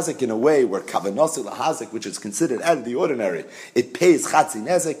was mazik in a way where kavanasi lahazik, which is considered out of the ordinary, it pays chatzi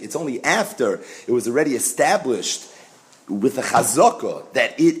nezik. It's only after it was already established with a chazaka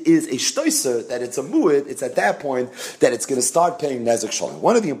that it is a shtoiser, that it's a mu'id, it's at that point that it's going to start paying nezek shalom.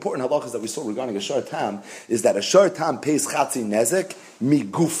 One of the important halachas that we saw regarding a shar tam is that a shar tam pays chatzi nezek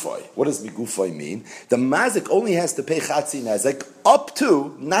migufay. What does migufay mean? The mazik only has to pay chatzi nezek up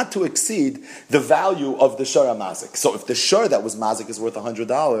to, not to exceed, the value of the shar mazik. So if the shar that was mazik is worth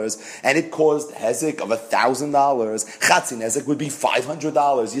 $100 and it caused hezek of $1,000, chatzi nezek would be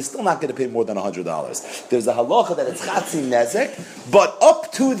 $500. You're still not going to pay more than $100. There's a halacha that it's chatzi nezek, but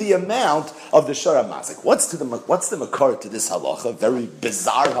up to the amount of the shara mazik. What's the makar to this halacha? Very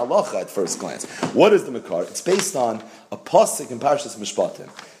bizarre halacha at first glance. What is the makar? It's based on a pasuk in Parshas Mishpatim.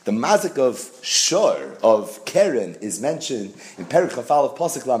 The mazik of shor, of Keren, is mentioned in Perek Chafal of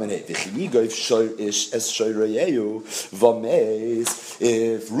Pasuk Lamed. V'chiyigoy shor ish es shoreyehu v'meis.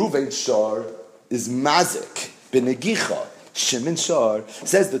 If Ruvain shor is mazik b'negicha, Shimon shor,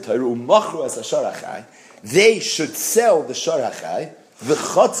 says the Torah, u'machru es hashor hachai, they should sell the shor hachai,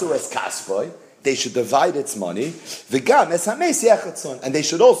 v'chotzu es kaspoy, they should divide its money, v'gam es hameis yachatzon, and they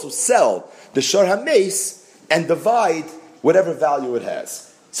should also sell the shor hameis and divide whatever value it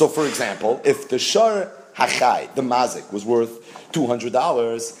has. So, for example, if the shor hachai, the mazik, was worth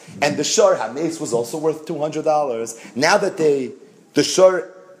 $200, and the shor hameis was also worth $200, now that the shor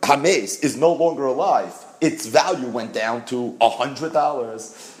hameis is no longer alive, its value went down to $100.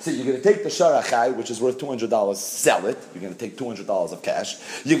 So you're going to take the shor hachai, which is worth $200, sell it. You're going to take $200 of cash.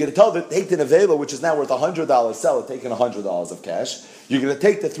 You're going to tell the Heitin Avela, which is now worth $100, sell it, taking $100 of cash. You're going to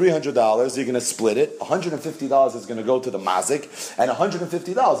take the $300, you're going to split it. $150 is going to go to the mazik, and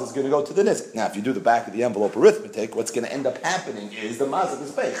 $150 is going to go to the nizik. Now, if you do the back of the envelope arithmetic, what's going to end up happening is the mazik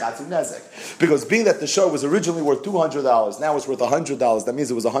is paying chatzi nezek. Because being that the shor was originally worth $200, now it's worth $100, that means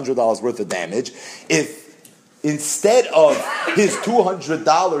it was $100 worth of damage. If instead of his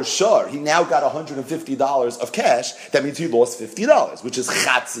 $200 shor, he now got $150 of cash, that means he lost $50, which is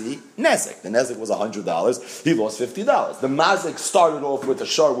chatzi nezek. The nezek was $100, he lost $50. The mazik started off with a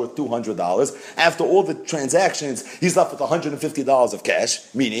shor worth $200. After all the transactions, he's left with $150 of cash,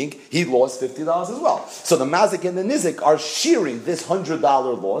 meaning he lost $50 as well. So the mazik and the nizik are shearing this $100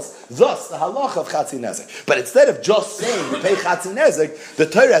 loss, thus the halacha of chatzi nezek. But instead of just saying you pay chatzi nezek, the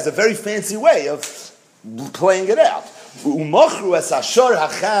Torah has a very fancy way of playing it out. Umachru es hashor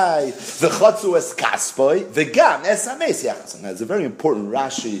hachai v'chotzu es kaspoy v'gam es hameis yachatzon. That's a very important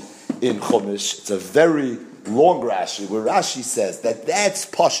Rashi in Chumash. It's a very long Rashi where Rashi says that that's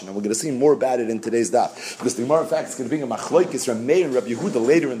Pashon, and we're going to see more about it in today's daf. Because the Gemara, in fact, is going to bring a machlokes from Meir and Rabbi Yehuda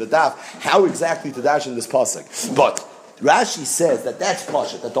later in the daf how exactly to dash in this pasuk. But Rashi says that that's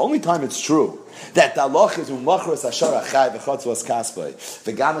Pashon, that the only time it's true that the halach is umachru es hashor hachai v'chotzu es kaspoy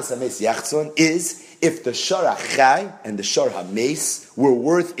v'gam es hameis yachatzon is if the shor hachai and the shor hameis were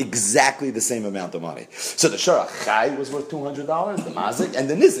worth exactly the same amount of money. So the shor hachai was worth $200, the mazik, and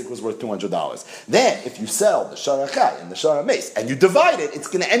the nizik was worth $200. Then, if you sell the shor hachai and the shor hameis, and you divide it, it's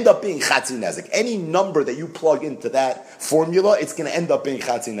going to end up being chatzi nezik. Any number that you plug into that formula, it's going to end up being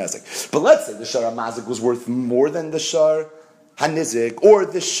chatzi nezik. But let's say the shor hamazik was worth more than the shor hanizik, or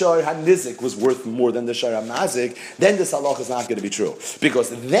the shor hanizik was worth more than the shor hamazik, then this halacha is not going to be true.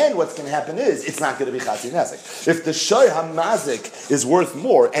 Because then what's going to happen is, it's not going to be chatzi nezik. If the shor hamazik is worth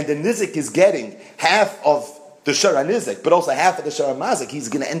more, and the nizik is getting half of the shor hanizik, but also half of the shor hamazik, he's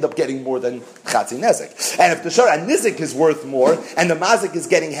going to end up getting more than chatzi nezik. And if the shor hanizik is worth more, and the mazik is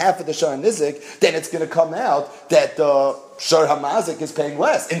getting half of the shor hanizik, then it's going to come out that the shor hamazik is paying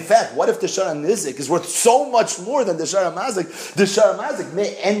less. In fact, what if the shor hanizik is worth so much more than the shor hamazik? The shor hamazik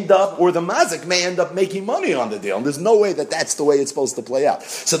may end up, or the mazik may end up making money on the deal. And there's no way that that's the way it's supposed to play out.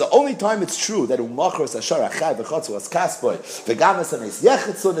 So the only time it's true that umachar es hashor hachai v'chotzu es kaspoy v'gam es hameis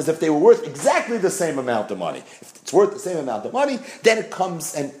yachatzon is if they were worth exactly the same amount of money. If it's worth the same amount of money, then it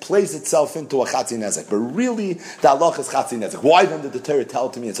comes and plays itself into a chatzi nezek. But really, the halach is chatzi nezek. Why then did the Torah tell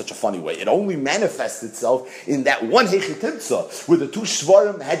it to me in such a funny way? It only manifests itself in that one hechitim where the two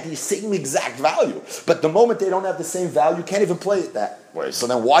shvarim had the same exact value. But the moment they don't have the same value, you can't even play it that way. So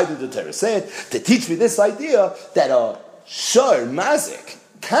then why did the Torah say it? To teach me this idea that a shor mazik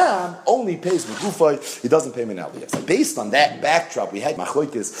Kam only pays Megufay, he doesn't pay Menaliyah. So based on that backdrop, we had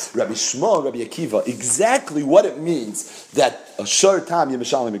Machlokes, Rabbi Shmuel, Rabbi Akiva, exactly what it means that a shor tam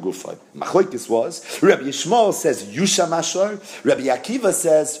yemeshalim Megufay. Machlokes was, Rabbi Shmuel says Yusham Ashar, Rabbi Akiva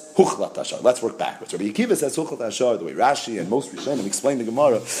says Huchlat Ashar. Let's work backwards. Rabbi Akiva says Huchlat Ashar, the way Rashi and most Rishonim explain the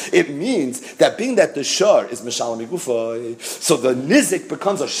Gemara. It means that being that the shor is Meshalim Megufay, so the nizik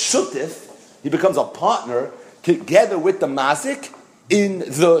becomes a shutif, he becomes a partner together with the mazik in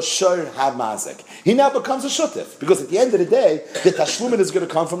the shor hamazik. He now becomes a shutif, because at the end of the day, the tashlumin is going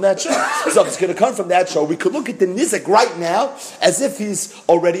to come from that shor. So if it's going to come from that shor, we could look at the nizik right now as if he's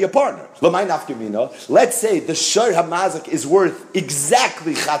already a partner. Let's say the shor hamazik is worth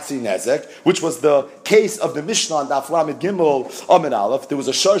exactly chatzi nezek, which was the case of the Mishnah on Daf Lamed Gimel Amid Aleph. There was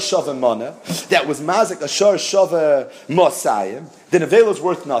a shor shava mana that was mazik a shor shava mosayim. The nevela is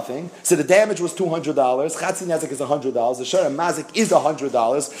worth nothing, so the damage was $200. Chatzi nezek is $100. The shor hamazik is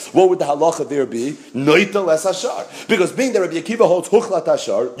 $100. What would the halacha there be? Noita les hashar. Because being that Rabbi Akiva holds huchlat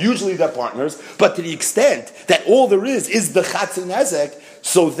hashar, usually they're partners, but to the extent that all there is the chatzi nezek,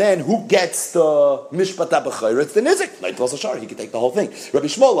 So then, who gets the mishpat b'chayra? It's the nizik. Neitel shar. He can take the whole thing. Rabbi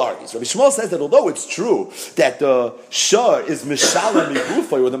Shmuel argues. Rabbi Shmuel says that although it's true that the shar is mishalem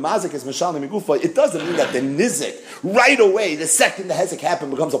migufay or the mazik is mishalem migufay, it doesn't mean that the nizik right away, the second the hezek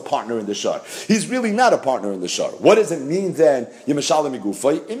happened, becomes a partner in the shar. He's really not a partner in the shar. What does it mean then? Mishalem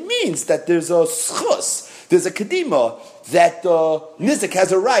migufay. It means that there's a schus, there's a kedima that nizik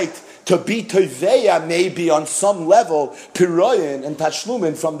has a right to be toveya maybe on some level, piroyin and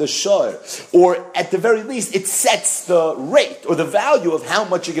tashlumin from the shor. Or at the very least, it sets the rate or the value of how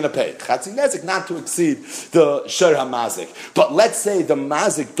much you're going to pay. Chatzi nezik, not to exceed the shor hamazik. But let's say the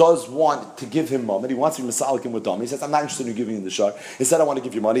mazik does want to give him money. He wants to be masalikim with dom. He says, I'm not interested in giving you the shor. Instead, I want to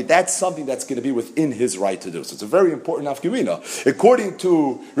give you money. That's something that's going to be within his right to do. So it's a very important afkimina. According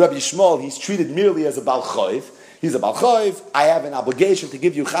to Rabbi Shmuel, he's treated merely as a bal chayv. He's a bal chayv. I have an obligation to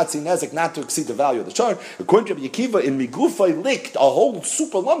give you chatzi nezek, not to exceed the value of the shar. According to Rabbi Akiva, in Migufay licked a whole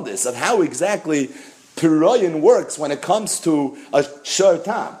super lumdis of how exactly piroyin works when it comes to a shar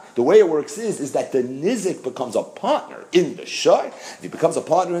tam. The way it works is that the nizik becomes a partner in the shar. If he becomes a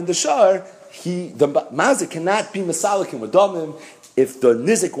partner in the shar, the mazik cannot be masalikim with damim. If the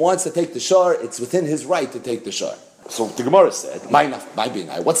nizik wants to take the shar, it's within his right to take the shar. So the Gemara said, my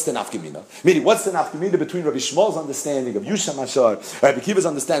binai, what's the nafkamina? Meaning, what's the nafkamina between Rabbi Shmuel's understanding of Yusham Ashar and Rabbi Kiva's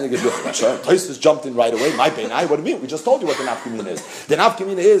understanding of Yucham Ashar? Tosfos jumped in right away, my binai, what do you mean? We just told you what the nafkamina is. The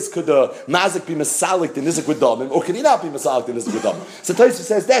nafkamina is, could the mazik be masalik the nizik with damim, or could he not be masalik the nizik with damim? So Tosfos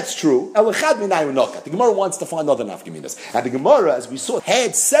says, that's true. The Gemara wants to find other nafkaminas. And the Gemara, as we saw,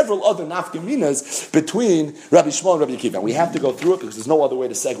 had several other nafkaminas between Rabbi Shmuel and Rabbi Kiva. And we have to go through it because there's no other way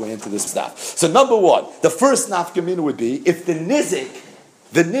to segue into this stuff. So number one, the first nafkamina would be if the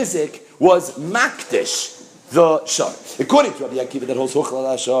nizik was makdish the shar. According to Rabbi Akiva, that holds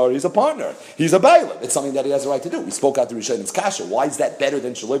huchla shar, he's a partner. He's a bailam. It's something that he has a right to do. We spoke out the Rishonim's kasha. Why is that better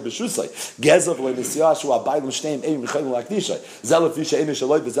than shaloi b'shusay? Gezav le'nisiyashu bailam shteim ein v'chayim l'akdishay. Zelafisha ein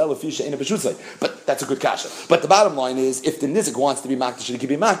shaloi v'zelafisha ein b'shusay. But that's a good kasha. But the bottom line is, if the nizik wants to be makdish, he can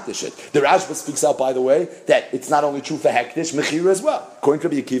be makdish. The Rashba speaks out, by the way, that it's not only true for hektish, mechira as well. According to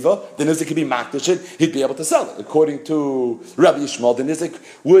Rabbi Akiva, the nizik can be makdish, he'd be able to sell it. According to Rabbi Yishmael, the nizik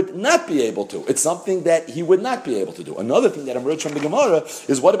would not be able to. It's something that he would not be able to do. Another thing that emerged from the Gemara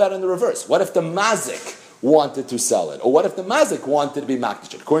is, what about in the reverse? What if the mazik wanted to sell it? Or what if the mazik wanted to be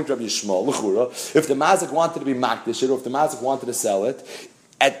makdish? According to Rabbi Yishmael, l'chura, if the mazik wanted to be makdish, or if the mazik wanted to sell it,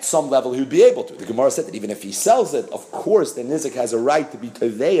 at some level he would be able to. The Gemara said that even if he sells it, of course the nizik has a right to be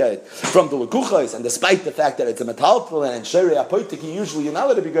teveya from the lekuchas, and despite the fact that it's a metaltal and sherei apoitik, usually you're not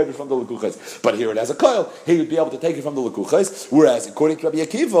allowed to be given from the lekuchas. But here it has a coil, he would be able to take it from the lekuchas, whereas according to Rabbi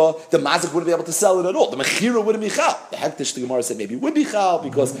Akiva, the mazik wouldn't be able to sell it at all. The mechira wouldn't be chal. The hektish, the Gemara said maybe would be chal,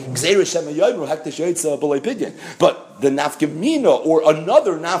 because gzeir shem yoyimru hektish yoytza b'lei pidyon. But the nafkamina, or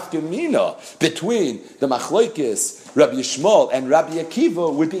another nafkamina, between the machlokes Rabbi Yishmael and Rabbi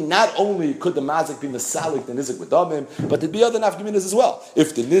Akiva would be, not only could the mazik be masalik the nizik with damim, but there'd be other nafkaminas as well.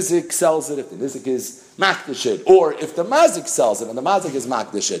 If the nizik sells it, if the nizik is makdishit, or if the mazik sells it and the mazik is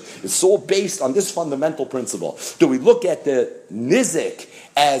makdishit, it's all based on this fundamental principle. Do we look at the nizik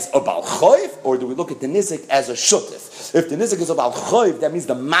as a bal choiv, or do we look at the nizik as a shutif? If the nizik is a bal choiv, that means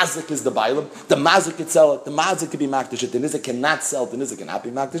the mazik is the bailam, the mazik could sell it, the mazik could be makdishit, the nizik cannot sell it, the nizik cannot be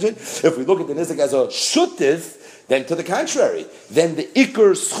makdishit. If we look at the nizik as a shutif, then to the contrary, then the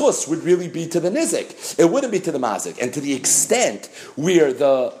ikar schus would really be to the nizik. It wouldn't be to the mazik. And to the extent where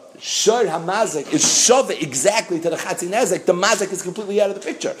the shar hamazik is shove exactly to the chatzi nezik, the mazik is completely out of the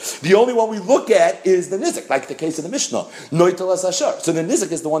picture. The only one we look at is the nizik, like the case of the Mishnah. Noitel as ashar. So the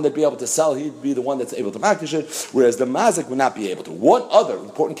nizik is the one that'd be able to sell, he'd be the one that's able to makdish it, whereas the mazik would not be able to. One other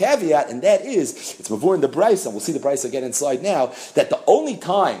important caveat, and that is, it's mavur in the Bryce, and we'll see the Bryce again inside now, that the only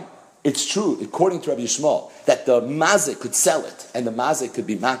time it's true, according to Rabbi Yishmael, that the mazik could sell it and the mazik could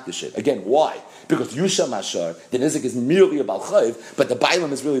be makdish. Again, why? Because Yusham Ashar, the nizik is merely a balchayv, but the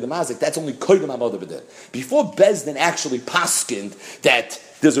bailam is really the mazik. That's only koydem hamoda b'din. Before Bezdin actually paskind that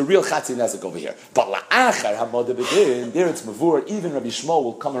there's a real chatzi nezik over here. But la'achar hamoda b'din, there it's mavur. Even Rabbi Shmuel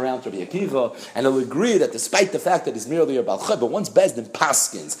will come around to Rabbi Akiva and he'll agree that despite the fact that it's merely a balchayv, but once Bezdin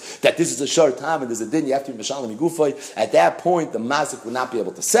paskins that this is a short time and there's a din, you have to be mishalim migufay. At that point, the mazik will not be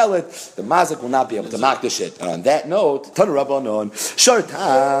able to sell it. The mazik will not be able to makdish it. And on that note, Tanu Rabbanon, short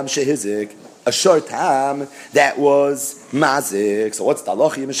time shehizik. A short time that was mazik. So what's the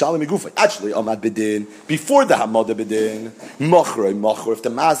halacha? Mishalim migufay. Actually, amad bedin before the hamada bedin. Mochroi. If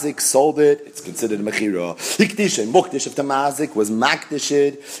the mazik sold it, it's considered a mechira. Hikdish and mukdish. If the mazik was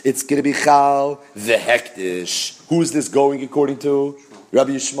makdishid, it's going to be chal the hektish. Who is this going according to?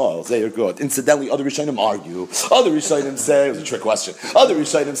 Rabbi Yishmael, they are good. Incidentally, other Rishonim argue. Other Rishonim say, it was a trick question. Other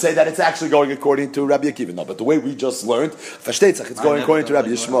Rishonim say that it's actually going according to Rabbi Akiva. No, but the way we just learned, it's going according to Rabbi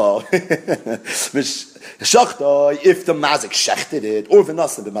Yishmael. If the mazik shechted it, or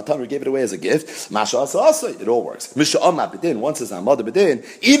v'nasim, the matana gave it away as a gift, masha asa, it all works. Misha amma bedin, once it's amada bedin,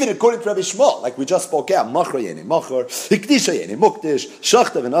 even according to Rabbi Yishmael, like we just spoke out, machra yeni machar, hikdisha yeni mukdish,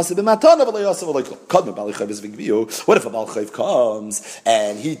 shachta v'nasim b'matana v'layasa v'layklum. Kadma bali chayv is v'gviyu. What if a bal chayv comes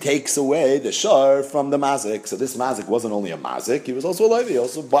and he takes away the shar from the mazik? So this mazik wasn't only a mazik, he was also a levi, he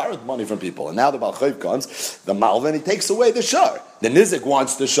also borrowed money from people. And now the bal chayv comes, the malvin, he takes away the shar. The nizik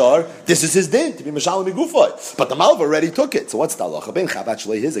wants the shar, this is his din, to be mishalim migufay. But the malva already took it. So what's the halacha? Ben chav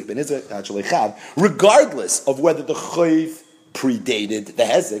actually hizik, ben hizik actually chav, regardless of whether the chayv predated the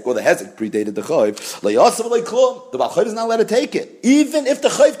hezek or the hezek predated the chayv, the bal chayv is not allowed to take it, even if the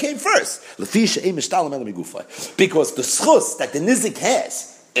chayv came first. Because the schus that the nizik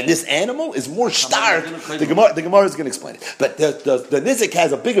has in this animal is more stark. The Gemara is going to explain it. But the nizik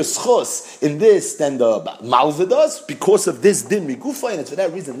has a bigger schus in this than the malva does because of this din migufa, and it's for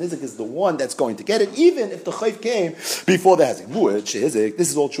that reason nizik is the one that's going to get it, even if the chayv came before the hezek. This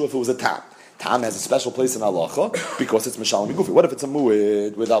is all true if it was a tam. Tam has a special place in halacha because it's mishalim migufi. What if it's a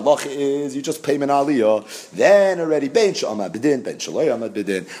mu'id? With halacha is you just pay min aliyah, then already ben she'amad bedin, ben she'lo yamad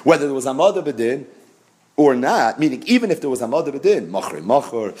bedin. Whether there was amad bedin or not, meaning even if there was amad bedin, machre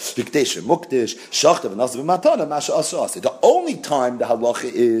machor, vikdesh mukdesh, shachta v'nasav v'matana, masha asas. The only time the halacha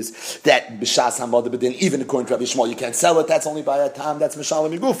is that b'shas amad bedin, even according to Rabbi Yishmael, you can't sell it. That's only by a time that's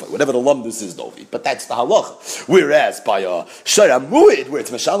mishalim migufa, whatever the lumdus is, dovi. But that's the halacha. Whereas by a shara mu'id, where it's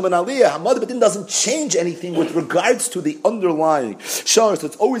mishalim and aliyah, amad bedin doesn't change anything with regards to the underlying shar. So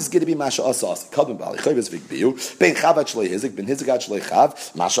it's always going to be masha asas. Kadmon bali chayv is vigbiu, ben chavat shlei hizik, ben hizikat shlei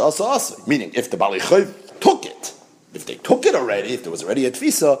chav, masha asas. Meaning, if the bali chayv took it. If they took it already, if there was already a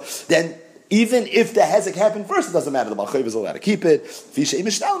tfisa, then even if the hezek happened first, it doesn't matter. The balchayv is allowed to keep it. Because here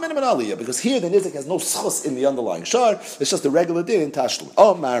the nizik has no schus in the underlying shar. It's just a regular din tashlum.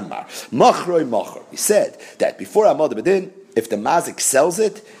 Oh mar. Machroi machar. He said that before Amad B'din, if the mazik sells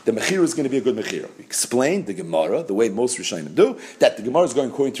it, the mechira is going to be a good mechira. We explained the Gemara, the way most Rishonim do, that the Gemara is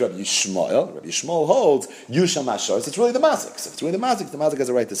going according to Rabbi Yishmael. Rabbi Yishmael holds, Yusham Ashar, so it's really the mazik. So if it's really the mazik has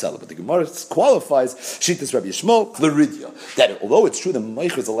a right to sell it. But the Gemara qualifies, Shittas Rabbi Yishmael, L'ridya, that although it's true the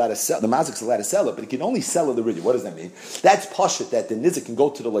meicher is allowed to sell, the mazik is allowed to sell it, but it can only sell it L'ridya. What does that mean? That's pashut, that the nizik can go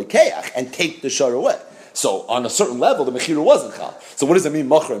to the lekeach and take the shar away. So on a certain level, the mechira wasn't chal. So what does it mean,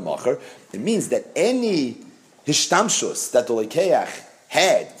 machar and machar? It means that any hishtamshus that the lekeach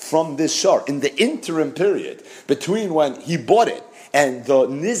had from this shar in the interim period between when he bought it and the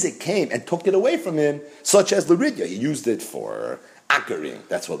nizik came and took it away from him, such as l'ridya. He used it for akering.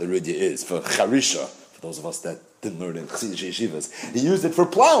 That's what l'ridya is, for charisha. For those of us that didn't learn in Chassidish yeshivas, he used it for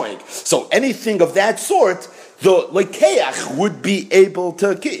plowing. So anything of that sort, the lekeach would be able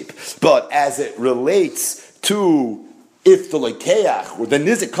to keep. But as it relates to if the lekeach, or the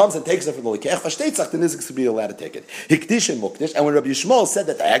nizik comes and takes it from the lekeach, vashteitzach, the nizik should be allowed to take it. Hikdish and mukdish, and when Rabbi Yishmael said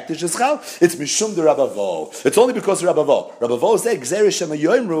that the hektish is chal, it's mishum de Rabavo. It's only because of Rabavo. Rabavo said, gzerish shema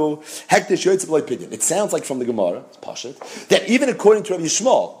yoimru, hektish yoytz b'loy pidyon. It sounds like from the Gemara, it's pashut, that even according to Rabbi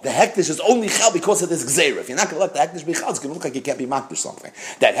Yishmael, the hektish is only chal because of this gzerah. If you're not going to let the hektish be chal, it's going to look like you can't be makdish something.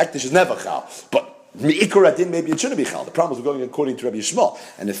 That hektish is never chal. But Mi'ikaratin, maybe it shouldn't be chal. The problem is we're going according to Rabbi Yishmael.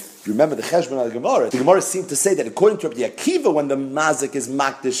 And if you remember the cheshbon of the Gemara seemed to say that according to Rabbi Akiva, when the mazik is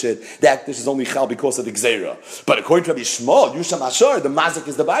makdishit, the akdish is only chal because of the gzeira. But according to Rabbi Yishmael, Yusham Ashar, the mazik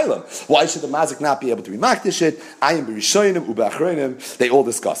is the bailam. Why should the mazik not be able to be makdishit? Ayim b'rishonim u'b'achronim. They all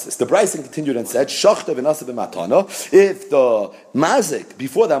discuss this. The Bryson continued and said, Shachta v'nasa b'matana. If the mazik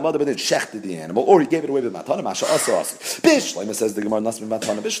before the Amad B'din shechted the animal, or he gave it away with matana, masha asa asa. Bishleima says the Gemara nasa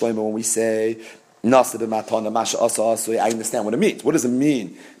b'matana. Bishleima, when we say Nasa b'matana masha asa asa, I understand what it means. What does it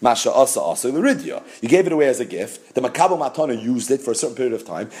mean? Masha asa asa l'ridya. You gave it away as a gift. The makabel matana used it for a certain period of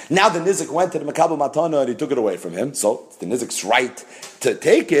time. Now the nizik went to the makabel matana and he took it away from him. So it's the nizik's right to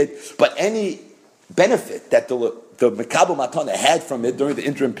take it. But any benefit that the Mekabel Matana had from it during the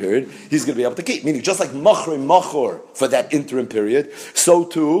interim period, he's going to be able to keep. Meaning, just like Machor for that interim period, so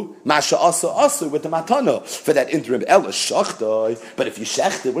too, Masha Asa Asa with the Matana for that interim. Ela Shachtai. But if you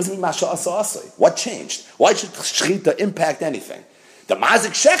shecht it, what does it mean, Masha Asa Asa? What changed? Why should Shechita impact anything? The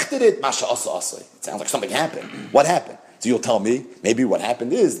Mazik shechted it, Masha Asa Asa. It sounds like something happened. What happened? So you'll tell me, maybe what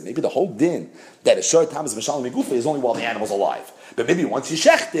happened is, maybe the whole din that a short time is Mishalim Migufa is only while the animal's alive. But maybe once you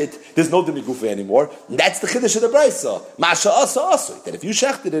shecht it, there's no din Migufa anymore. And that's the chiddush of the Brisa. Masha asa asa. That if you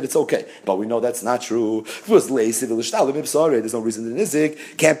shechted it, it's okay. But we know that's not true. If it was lazy, there's no reason the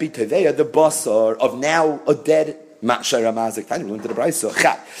nizik can't be teveya, the basar of now a dead Shara mazik. Tanya, we learned to the brayso.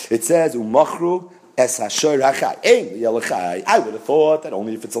 It says umachru. I would have thought that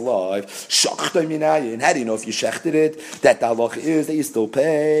only if it's alive. How do you know if you shechted it that the halacha is that you still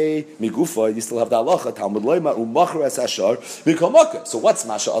pay migufa? You still have the halacha. Talmud loyma umachru es hashar mikamaka. So what's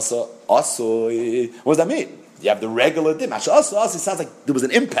masha asa asoi? What does that mean? You have the regular din. Masha asa asa sounds like there was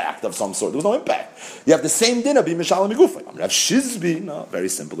an impact of some sort. There was no impact. You have the same din of being mishalim migufa. I'm have shizbi. No, very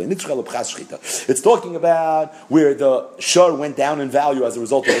simple. It's talking about where the shar went down in value as a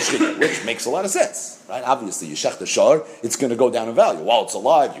result of the shchita, which makes a lot of sense. Right? Obviously, you shech the shar, it's going to go down in value. While it's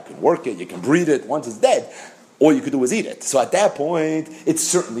alive, you can work it, you can breed it. Once it's dead, all you could do is eat it. So at that point, it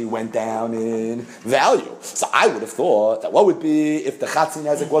certainly went down in value. So I would have thought that what would be if the chatzin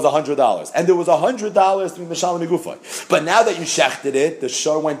nezik was $100, and there was $100 to be mishalim migufay. But now that you shechted it, the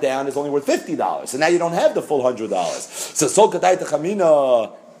shar went down, it's only worth $50. So now you don't have the full $100. So sol kadai techamina.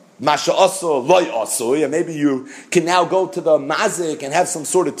 Masha aso loy aso, and maybe you can now go to the mazik and have some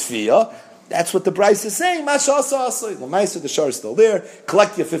sort of tfiyah. That's what the Bryce is saying. Masha aso aso. The ma'aser, the shar is still there.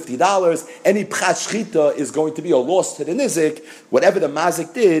 Collect your $50. Any pchat shchita is going to be a loss to the nizik. Whatever the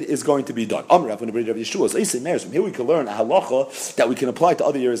mazik did is going to be done. Amrav when the bridge of Yeshua. So from here we can learn a halacha that we can apply to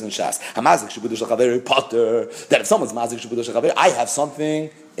other areas in Shas. Hamazik shebudush l'chaveri potter. That if someone's mazik shebudush l'chaveri, I have something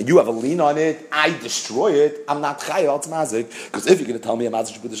and you have a lien on it, I destroy it, I'm not chayiv, it's mazik. Because if you're going to tell me a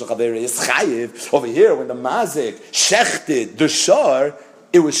mazik shebudush l'chaveri is chayiv, over here when the mazik shechted the shar,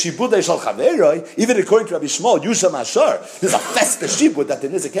 it was shibud shal chaveroi. Even according to Rabbi Shmuel, Yusham Ashar. There's a festa shibud that the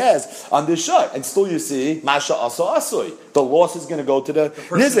nizik has on this shar, and still you see masha aso asoi. The loss is going to go to the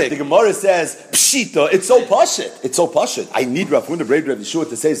nizik. The Gemara says pshita. It's so pashit. It's so pashit. I need Rav Huna Brei Rav Yeshua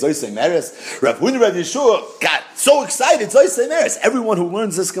to say zoysei meres. Rav Huna Rav Yeshua got so excited. Zoysei meres. Everyone who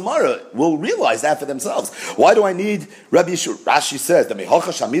learns this Gemara will realize that for themselves. Why do I need Rav Yeshua? Rashi says the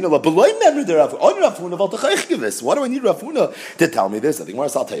mehacha shamina la beloy memri the Rav Huna val techaychivus. Why do I need Rav Huna to tell me this? I think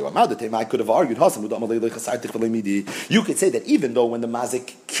I'll tell you. I could have argued. You could say that even though when the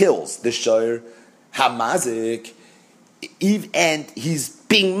mazik kills the shayr hamazik, and he's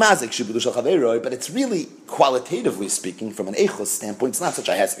being mazik shibudush chaveroi, but it's really qualitatively speaking, from an eichos standpoint, it's not such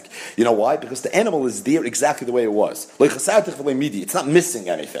a hesek. You know why? Because the animal is there exactly the way it was. It's not missing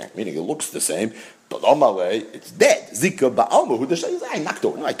anything. Meaning it looks the same. But Amalei, it's dead. Zika ba'alma, who the shay is, I knocked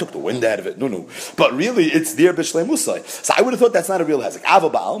it. No, I took the wind out of it. No. But really, it's there b'shlei musai. So I would have thought that's not a real hezek. Ava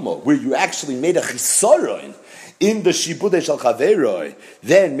ba'alma, where you actually made a chisaron in the shibudei shal chaveroi,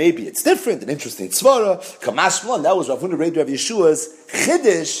 then maybe it's different. An interesting tzvara. Kamash Mlan, that was Rav Huna Brei Rav Yeshua's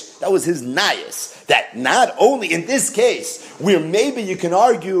chiddush. That was his nayas. That not only in this case, where maybe you can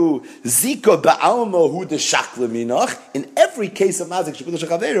argue zika ba'alma hu de shakla minach, in every case of mazik shibudei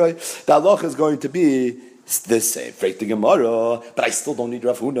shal chaveroi, the halacha is going to be the same. Freik the Gemara, but I still don't need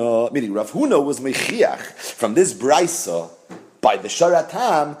Rav Huna. Meaning Rav Huna was mechiach from this brayso by the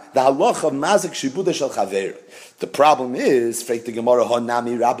sharatam the halacha of mazik shibudei shal chaveroi. The problem is, Freik the Gemara,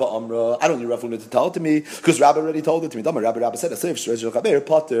 Honami Rabba Amra. I don't need Rav Huna to tell it to me because Rabba already told it to me. Rabba said,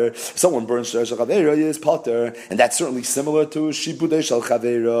 "Potter." Someone burns Shresh Chaveira is Potter, and that's certainly similar to Shibudei Shal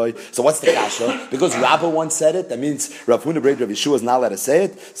Chaveira. So what's the kasha? Because Rabba once said it, that means Rav Huna Brei Rav Yeshua is not allowed to say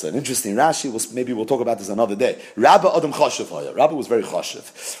it. So an interesting Rashi. Maybe we'll talk about this another day. Rabba Adam Chashuv. Rabba was very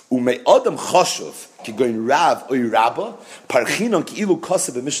chashuv. Umei Adam Chashuv. Kigoin Rav or Rabba Parchinon Ki'ilu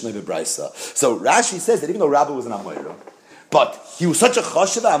Kosev Mishnah Bebraisa. So Rashi says that even though Rabba was an Amoira, but he was such a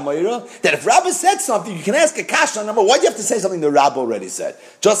chashuv Amoira that if Rabba said something, you can ask a kasha number. Why do you have to say something that Rabba already said?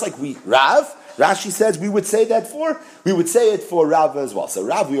 Just like Rashi says we would say it for Rav as well. So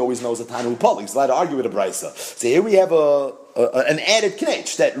Rav we always know is a Tanu Palik. He's allowed to argue with a Braisa. So here we have an added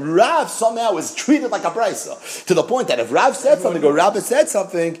knetch that Rav somehow is treated like a Braisa to the point that if Rav said something or Rabba said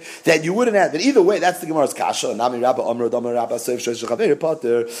something that you wouldn't have. But either way, that's the Gemara's kasha. Nami Rabba Amr Dama Rabba Seif Shesh Chaver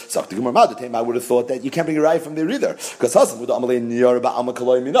Potter. So the Gemara Madatim, I would have thought that you can't bring a right from there either because Hasan would Amalei Niyar Ba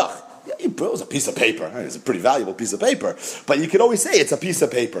Amakaloi Minach. Yeah, it was a piece of paper. It's a pretty valuable piece of paper. But you can always say it's a piece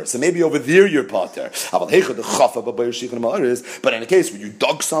of paper. So maybe over there you're potter. But in the case where you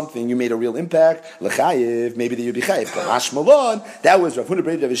dug something, you made a real impact, maybe that you'd be chayiv. That was Rav Huna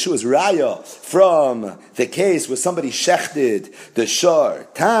Brei Rav Yeshua's raya from the case where somebody shechted the shar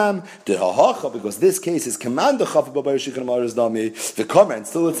tam, the hahacha, because this case is command the chafa b'bayir shichan ma'aris dami, the comment,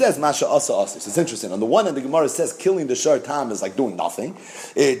 still it says masha asa asa. So it's interesting. On the one hand, the Gemara says killing the shar tam is like doing nothing.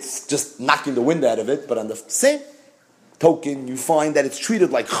 It's just knocking the wind out of it, but on the same token, you find that it's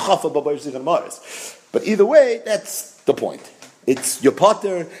treated like chafa b'bayir shichan ma'aris. But either way, that's the point. It's your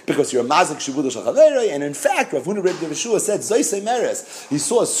potter because you're a mazik shibuda shachaverei, and in fact, Rav Huna Reb Yeshua said Zoisei Meres. He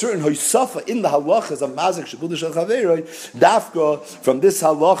saw a certain hoisafa in the halachas of mazik shibuda shachaverei. Dafka from this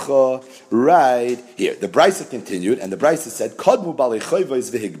halacha right here. The Brisa continued, and the Brisa said, "Kadmu balei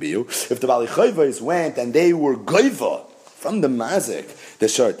chayvos v'higbiu." If the balei chayvos went and they were goiva from the mazik, the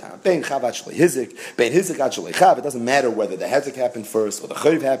short time. Bein chav actually hizik, bein hizik actually chav. It doesn't matter whether the hizik happened first or the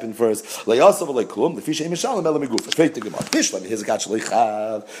chayv happened first. Le'asav le'klum le'fishay mishalim elam migufa. Straight to Gemara. Bishlam hizik actually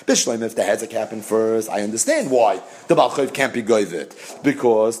chav. Bishlam if the hizik happened first. I understand why the bal chayv can't be goyvet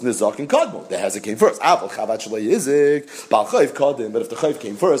because nizak and kadmon. The hizik came first. Aval chav actually hizik bal chayv kadim. But if the chayv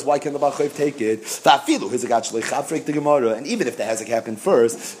came first, why can the bal chayv take it? Va'afilu hizik actually chav. Straight to Gemara. And even if the hizik happened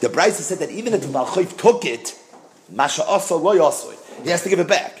first, the Brisa said that even if the bal chayv took it, Masha asa lo yasoi. He has to give it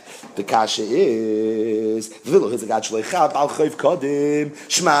back. The kasha is v'lo hizagat shleicha bal chayv kadim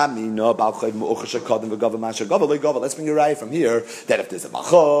shma mina bal chayv mu'ucher kadim v'gava masha gava lo gava. Let's bring a raya from here that if there's a bal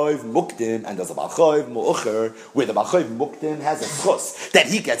chayv mukdim and there's a bal chayv mu'ucher, where the bal chayv mukdim has a chus that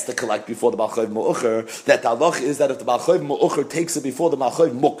he gets to collect before the bal chayv mu'ucher, that the halach is that if the bal chayv mu'ucher takes it before the bal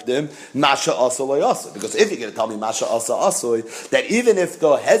chayv mukdim, masha asa lo yasoi. Because if you're going to tell me masha asa asoi, that even if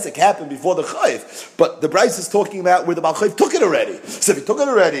the hezek happened before the chayv, but the Bryce is talking about where the bal chayv took it already. So if he took it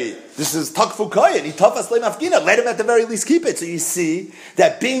already, this is takfu koyin. He tafas le'mafkina. Let him at the very least keep it. So you see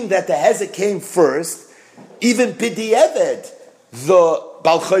that being that the hezek came first, even b'di'eved, the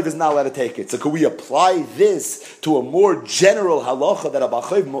bal chayv is not allowed to take it. So can we apply this to a more general halacha that a bal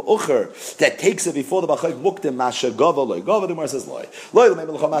chayv mu'ucher that takes it before the bal chayv mukdim masha gava loy gava? The Gemara says loy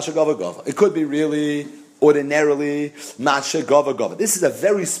masha gava gava. It could be really ordinarily masha gava gava. This is a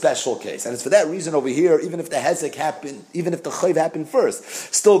very special case, and it's for that reason over here. Even if the hezek happened, even if the chayv happened first,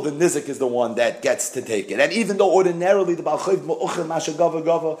 still the nizik is the one that gets to take it. And even though ordinarily the bal chayv mu'ucher masha gava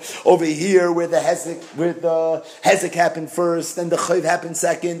gava, over here where the hezek happened first and the chayv happened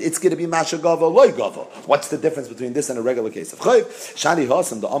second, it's going to be masha gava loy gava. What's the difference between this and a regular case of chayv? Shani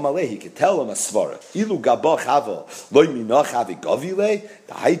hasam the amalei, he could tell him a svara ilu gaba chava loy minach havi gavile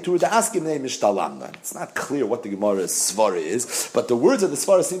the haitur the askim name mishtalamna. It's not clear what the Gemara's svara is, but the words of the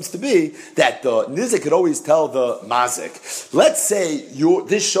svara seems to be that the nizik could always tell the mazik. Let's say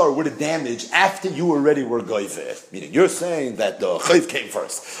this shor would have damaged after you already were goyve. Meaning you're saying that the chayv came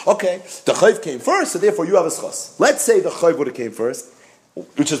first. Okay, the chayv came first, so therefore you have a schos. Let's say the chayv would have came first,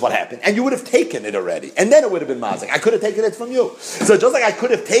 which is what happened, and you would have taken it already, and then it would have been mazik. I could have taken it from you. So just like I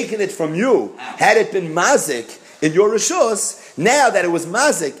could have taken it from you, had it been mazik in your rishos, now that it was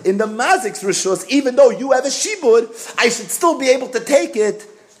mazik, in the mazik's rishos, even though you have a shibud, I should still be able to take it,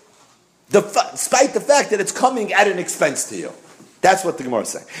 despite the fact that it's coming at an expense to you. That's what the Gemara is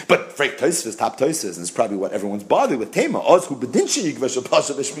saying. But Freik Tosfos, top Tosfos, and it's probably what everyone's bothered with. Tema, if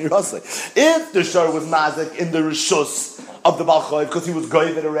the shor was mazik in the rishos of the Bal Chayv, because he was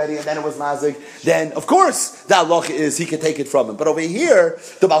goyvet already, and then it was mazik, then of course the halacha is he could take it from him. But over here,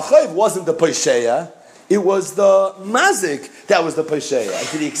 the Bal Chayv wasn't the Posheya, it was the mazik that was the Posheya. And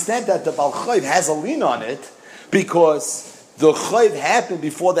to the extent that the Bal Chayv has a lien on it, because the chayv happened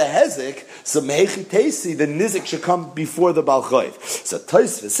before the hezek, so mehechi teisi, the nizik should come before the bal chayv. So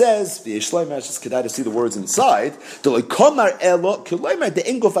Tosfos says, v'yishleim just kedai to see the words inside.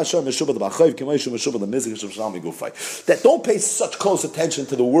 That don't pay such close attention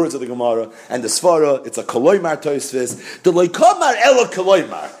to the words of the Gemara and the svara. It's a koloymar Tosfos. The loikamar elo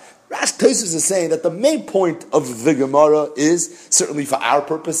koloymar. Rash Tosfos is saying that the main point of the Gemara is, certainly for our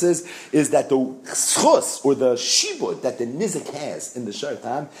purposes, is that the schus, or the shibud, that the nizik has in the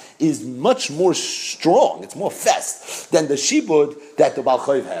shaitan is much more strong, it's more fest, than the shibud that the Bal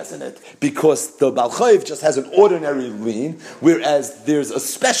Chayv has in it. Because the Bal Chayv just has an ordinary lien, whereas there's a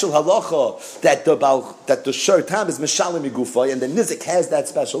special halacha that the shaitan is mishalim igufay, and the nizik has that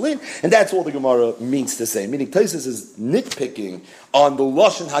special lien, and that's all the Gemara means to say. Meaning Tosfos is nitpicking on the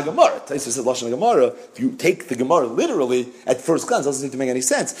Lashon HaGemara. Tosfos says Lashon HaGemara, if you take the Gemara literally, at first glance, doesn't seem to make any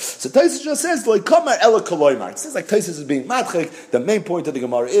sense. So Tosfos just says, Loikamar ela koloymar. It says like Tosfos is being matchik. The main point of the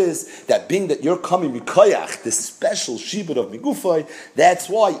Gemara is that being that you're coming mikoyach, this special shibud of migufay, that's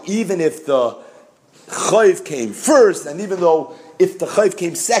why even if the chayv came first, and even though if the chayv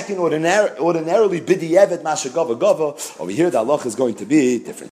came second, ordinarily bidi evet masha gava gava, over here the halach is going to be different.